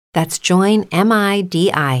joinmidi.com. That's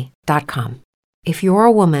joinmidi.com. If you're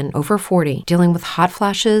a woman over 40 dealing with hot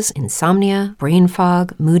flashes, insomnia, brain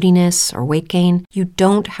fog, moodiness, or weight gain, you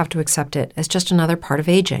don't have to accept it as just another part of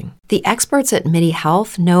aging. The experts at MIDI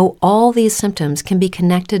Health know all these symptoms can be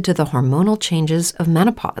connected to the hormonal changes of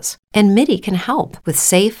menopause, and MIDI can help with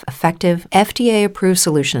safe, effective, FDA-approved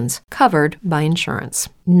solutions covered by insurance.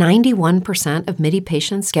 91% of MIDI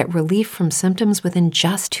patients get relief from symptoms within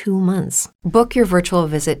just 2 months. Book your virtual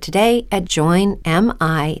visit today at joinmidi.com.